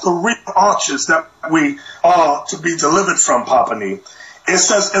 That's the real archers that we are to be delivered from, Papa Nee. It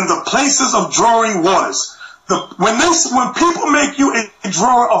says, in the places of drawing waters. When people make you a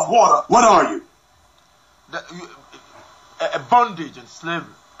drawer of water, what are you? A bondage and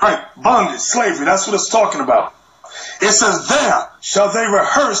slavery. Right, bondage, slavery, that's what it's talking about. It says, there shall they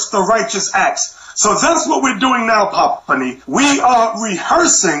rehearse the righteous acts. So that's what we're doing now, Papa Nee. We are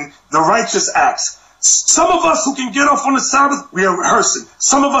rehearsing the righteous acts. Some of us who can get off on the Sabbath, we are rehearsing.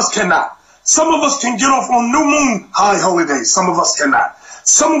 Some of us cannot. Some of us can get off on new moon high holy days. Some of us cannot.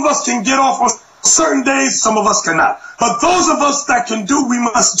 Some of us can get off on certain days. Some of us cannot. But those of us that can do, we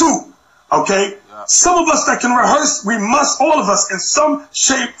must do. Okay? Yeah. Some of us that can rehearse, we must, all of us, in some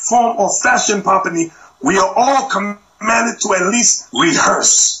shape, form, or fashion, Papa Nee, we are all commanded to at least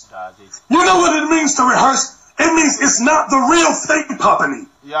rehearse. You know what it means to rehearse? It means it's not the real thing, Papa Nee.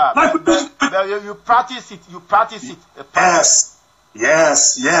 Yeah, like you practice it. You practice it.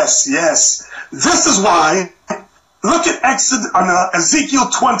 Yes. This is why, look at Ezekiel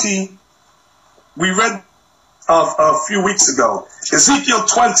 20. We read a few weeks ago. Ezekiel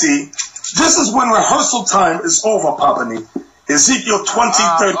 20. This is when rehearsal time is over, Papa Nee. Ezekiel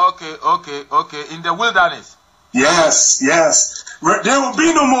 20:30. Okay. In the wilderness. Yes. There will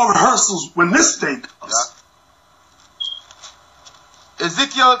be no more rehearsals when this day comes. Yeah.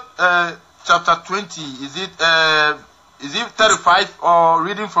 Ezekiel chapter 20, is it 35 or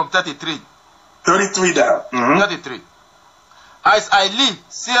reading from 33? 33 down. 33. As I live,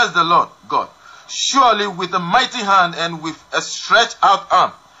 says the Lord God, surely with a mighty hand and with a stretched out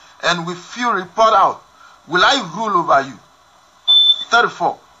arm and with fury poured out will I rule over you.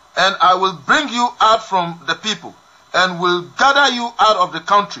 34. And I will bring you out from the people and will gather you out of the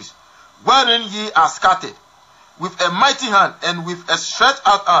countries wherein ye are scattered, with a mighty hand and with a stretched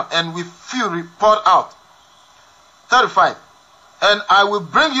out arm and with fury poured out. 35. And I will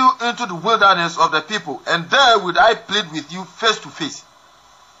bring you into the wilderness of the people, and there will I plead with you face to face.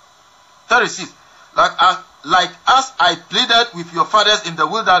 36. Like as I pleaded with your fathers in the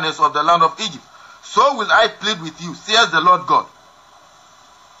wilderness of the land of Egypt, so will I plead with you, says the Lord God.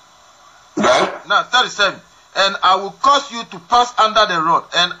 Right. Now, 37. And I will cause you to pass under the rod,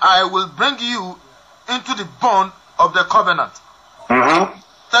 and I will bring you into the bond of the covenant.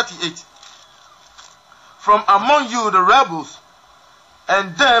 38. From among you the rebels,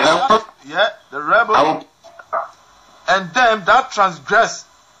 and them and them that transgress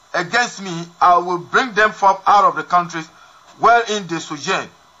against me, I will bring them forth out of the countries wherein they sojourn,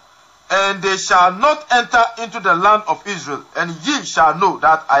 and they shall not enter into the land of Israel, and ye shall know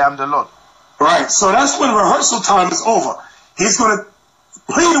that I am the Lord. Right, so that's when rehearsal time is over. He's going to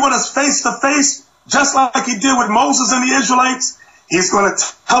plead with us face to face, just like he did with Moses and the Israelites. He's going to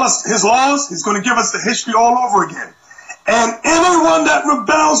tell us his laws. He's going to give us the history all over again. And anyone that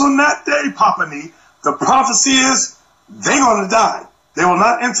rebels on that day, Papa Nee, the prophecy is they're going to die. They will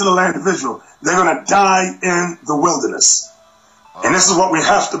not enter the land of Israel. They're going to die in the wilderness. And this is what we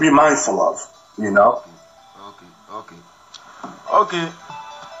have to be mindful of, you know. Okay.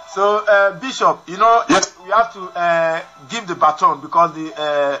 So, Bishop, you know, yes. We have to give the baton because the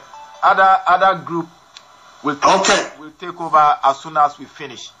other group will take over as soon as we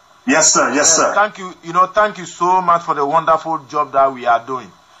finish. Yes, sir. Yes, sir. Thank you. Thank you so much for the wonderful job that we are doing.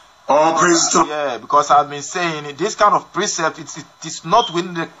 All praise to yeah, because I've been saying this kind of precept, it's not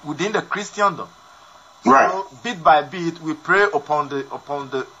within the Christendom. Right. So, bit by bit, we pray upon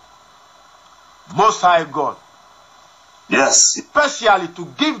the Most High God. Yes. Especially to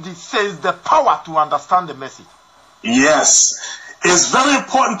give the saints the power to understand the message. Yes. It's very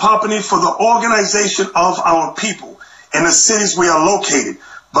important, Papa Nee, for the organization of our people in the cities we are located.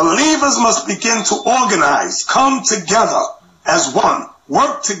 Believers must begin to organize, come together as one,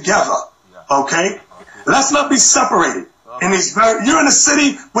 work together. Okay? Let's not be separated. You're in a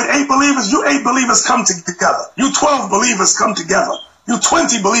city with 8 believers, you 8 believers come together. You 12 believers come together. You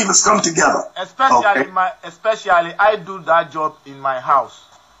 20 believers come together. Especially I do that job in my house.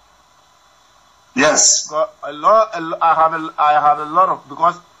 Yes. I have a lot of,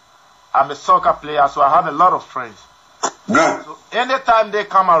 because I'm a soccer player, so I have a lot of friends. Good. So anytime they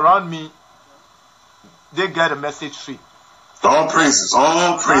come around me, they get a message free. All praises.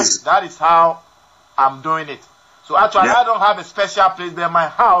 All praises. That is how I'm doing it. So actually, I don't have a special place, but my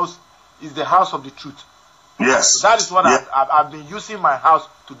house is the house of the truth. Yes. So that is what I've been using my house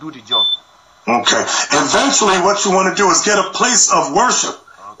to do the job. Okay. Eventually, what you want to do is get a place of worship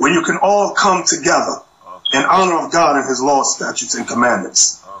where you can all come together in honor of God and His laws, statutes, and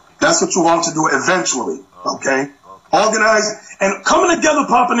commandments. That's what you want to do eventually. Okay? Organize. And coming together,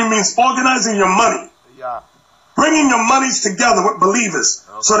 Papa Nee, means organizing your money. Yeah. Bringing your monies together with believers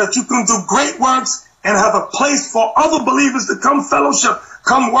so that you can do great works and have a place for other believers to come fellowship,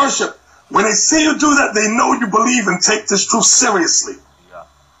 come worship. When they see you do that, they know you believe and take this truth seriously. Yeah.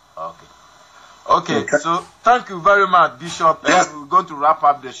 Okay. So thank you very much, Bishop. Yes. We're going to wrap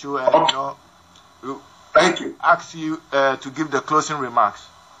up the show, and thank you. Ask you to give the closing remarks.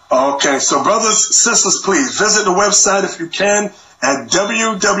 Okay. So brothers, sisters, please visit the website if you can at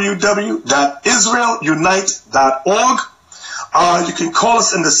www.israelunite.org. You can call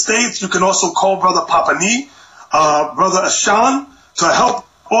us in the States. You can also call Brother Papa Nee, Brother Ashan, to help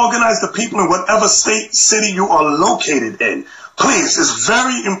organize the people in whatever state, city you are located in. Please, it's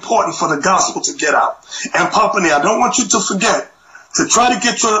very important for the gospel to get out. And Papa Nee, I don't want you to forget to try to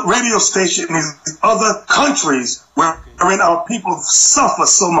get your radio station in these other countries wherein our people suffer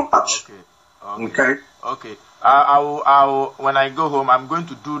so much. Okay. I will, when I go home, I'm going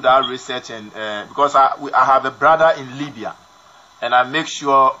to do that research, and because I have a brother in Libya, and I make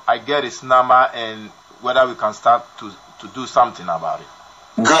sure I get his number and whether we can start to do something about it.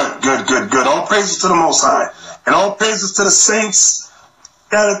 Good. All praises to the Most High. Yeah. And all praises to the saints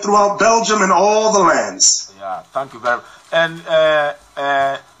scattered throughout Belgium and all the lands. Yeah, thank you very much. And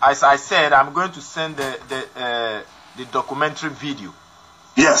as I said, I'm going to send the documentary video.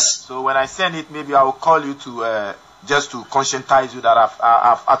 Yes. So when I send it, maybe I will call you to just to conscientize you that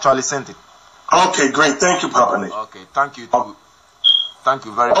I've actually sent it. Okay, great. Thank you, Papa Nee. Okay, thank you. Thank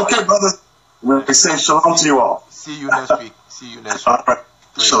you very much. Okay, brother. We say shalom to you all. See you next week. All right.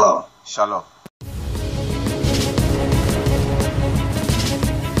 Shalom. Shalom.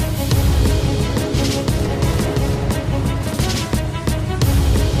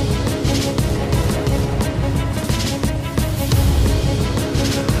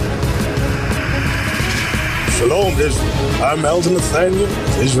 Shalom, Israel. I'm Elder Nathaniel,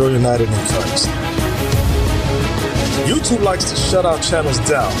 Israel United in Christ. YouTube likes to shut our channels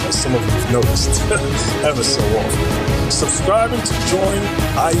down, as some of you have noticed, ever so often. Subscribing to join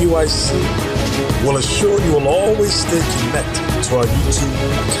IUIC will assure you will always stay connected to to our YouTube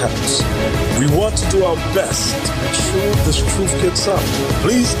accounts. We want to do our best to make sure this truth gets out.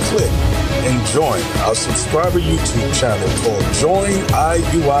 Please click and join our subscriber YouTube channel called Join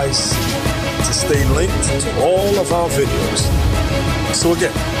IUIC to stay linked to all of our videos. So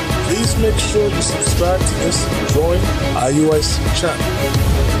again, please make sure you subscribe to this Join IUIC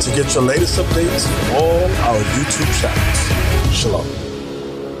channel to get your latest updates from all our YouTube channels. Shalom.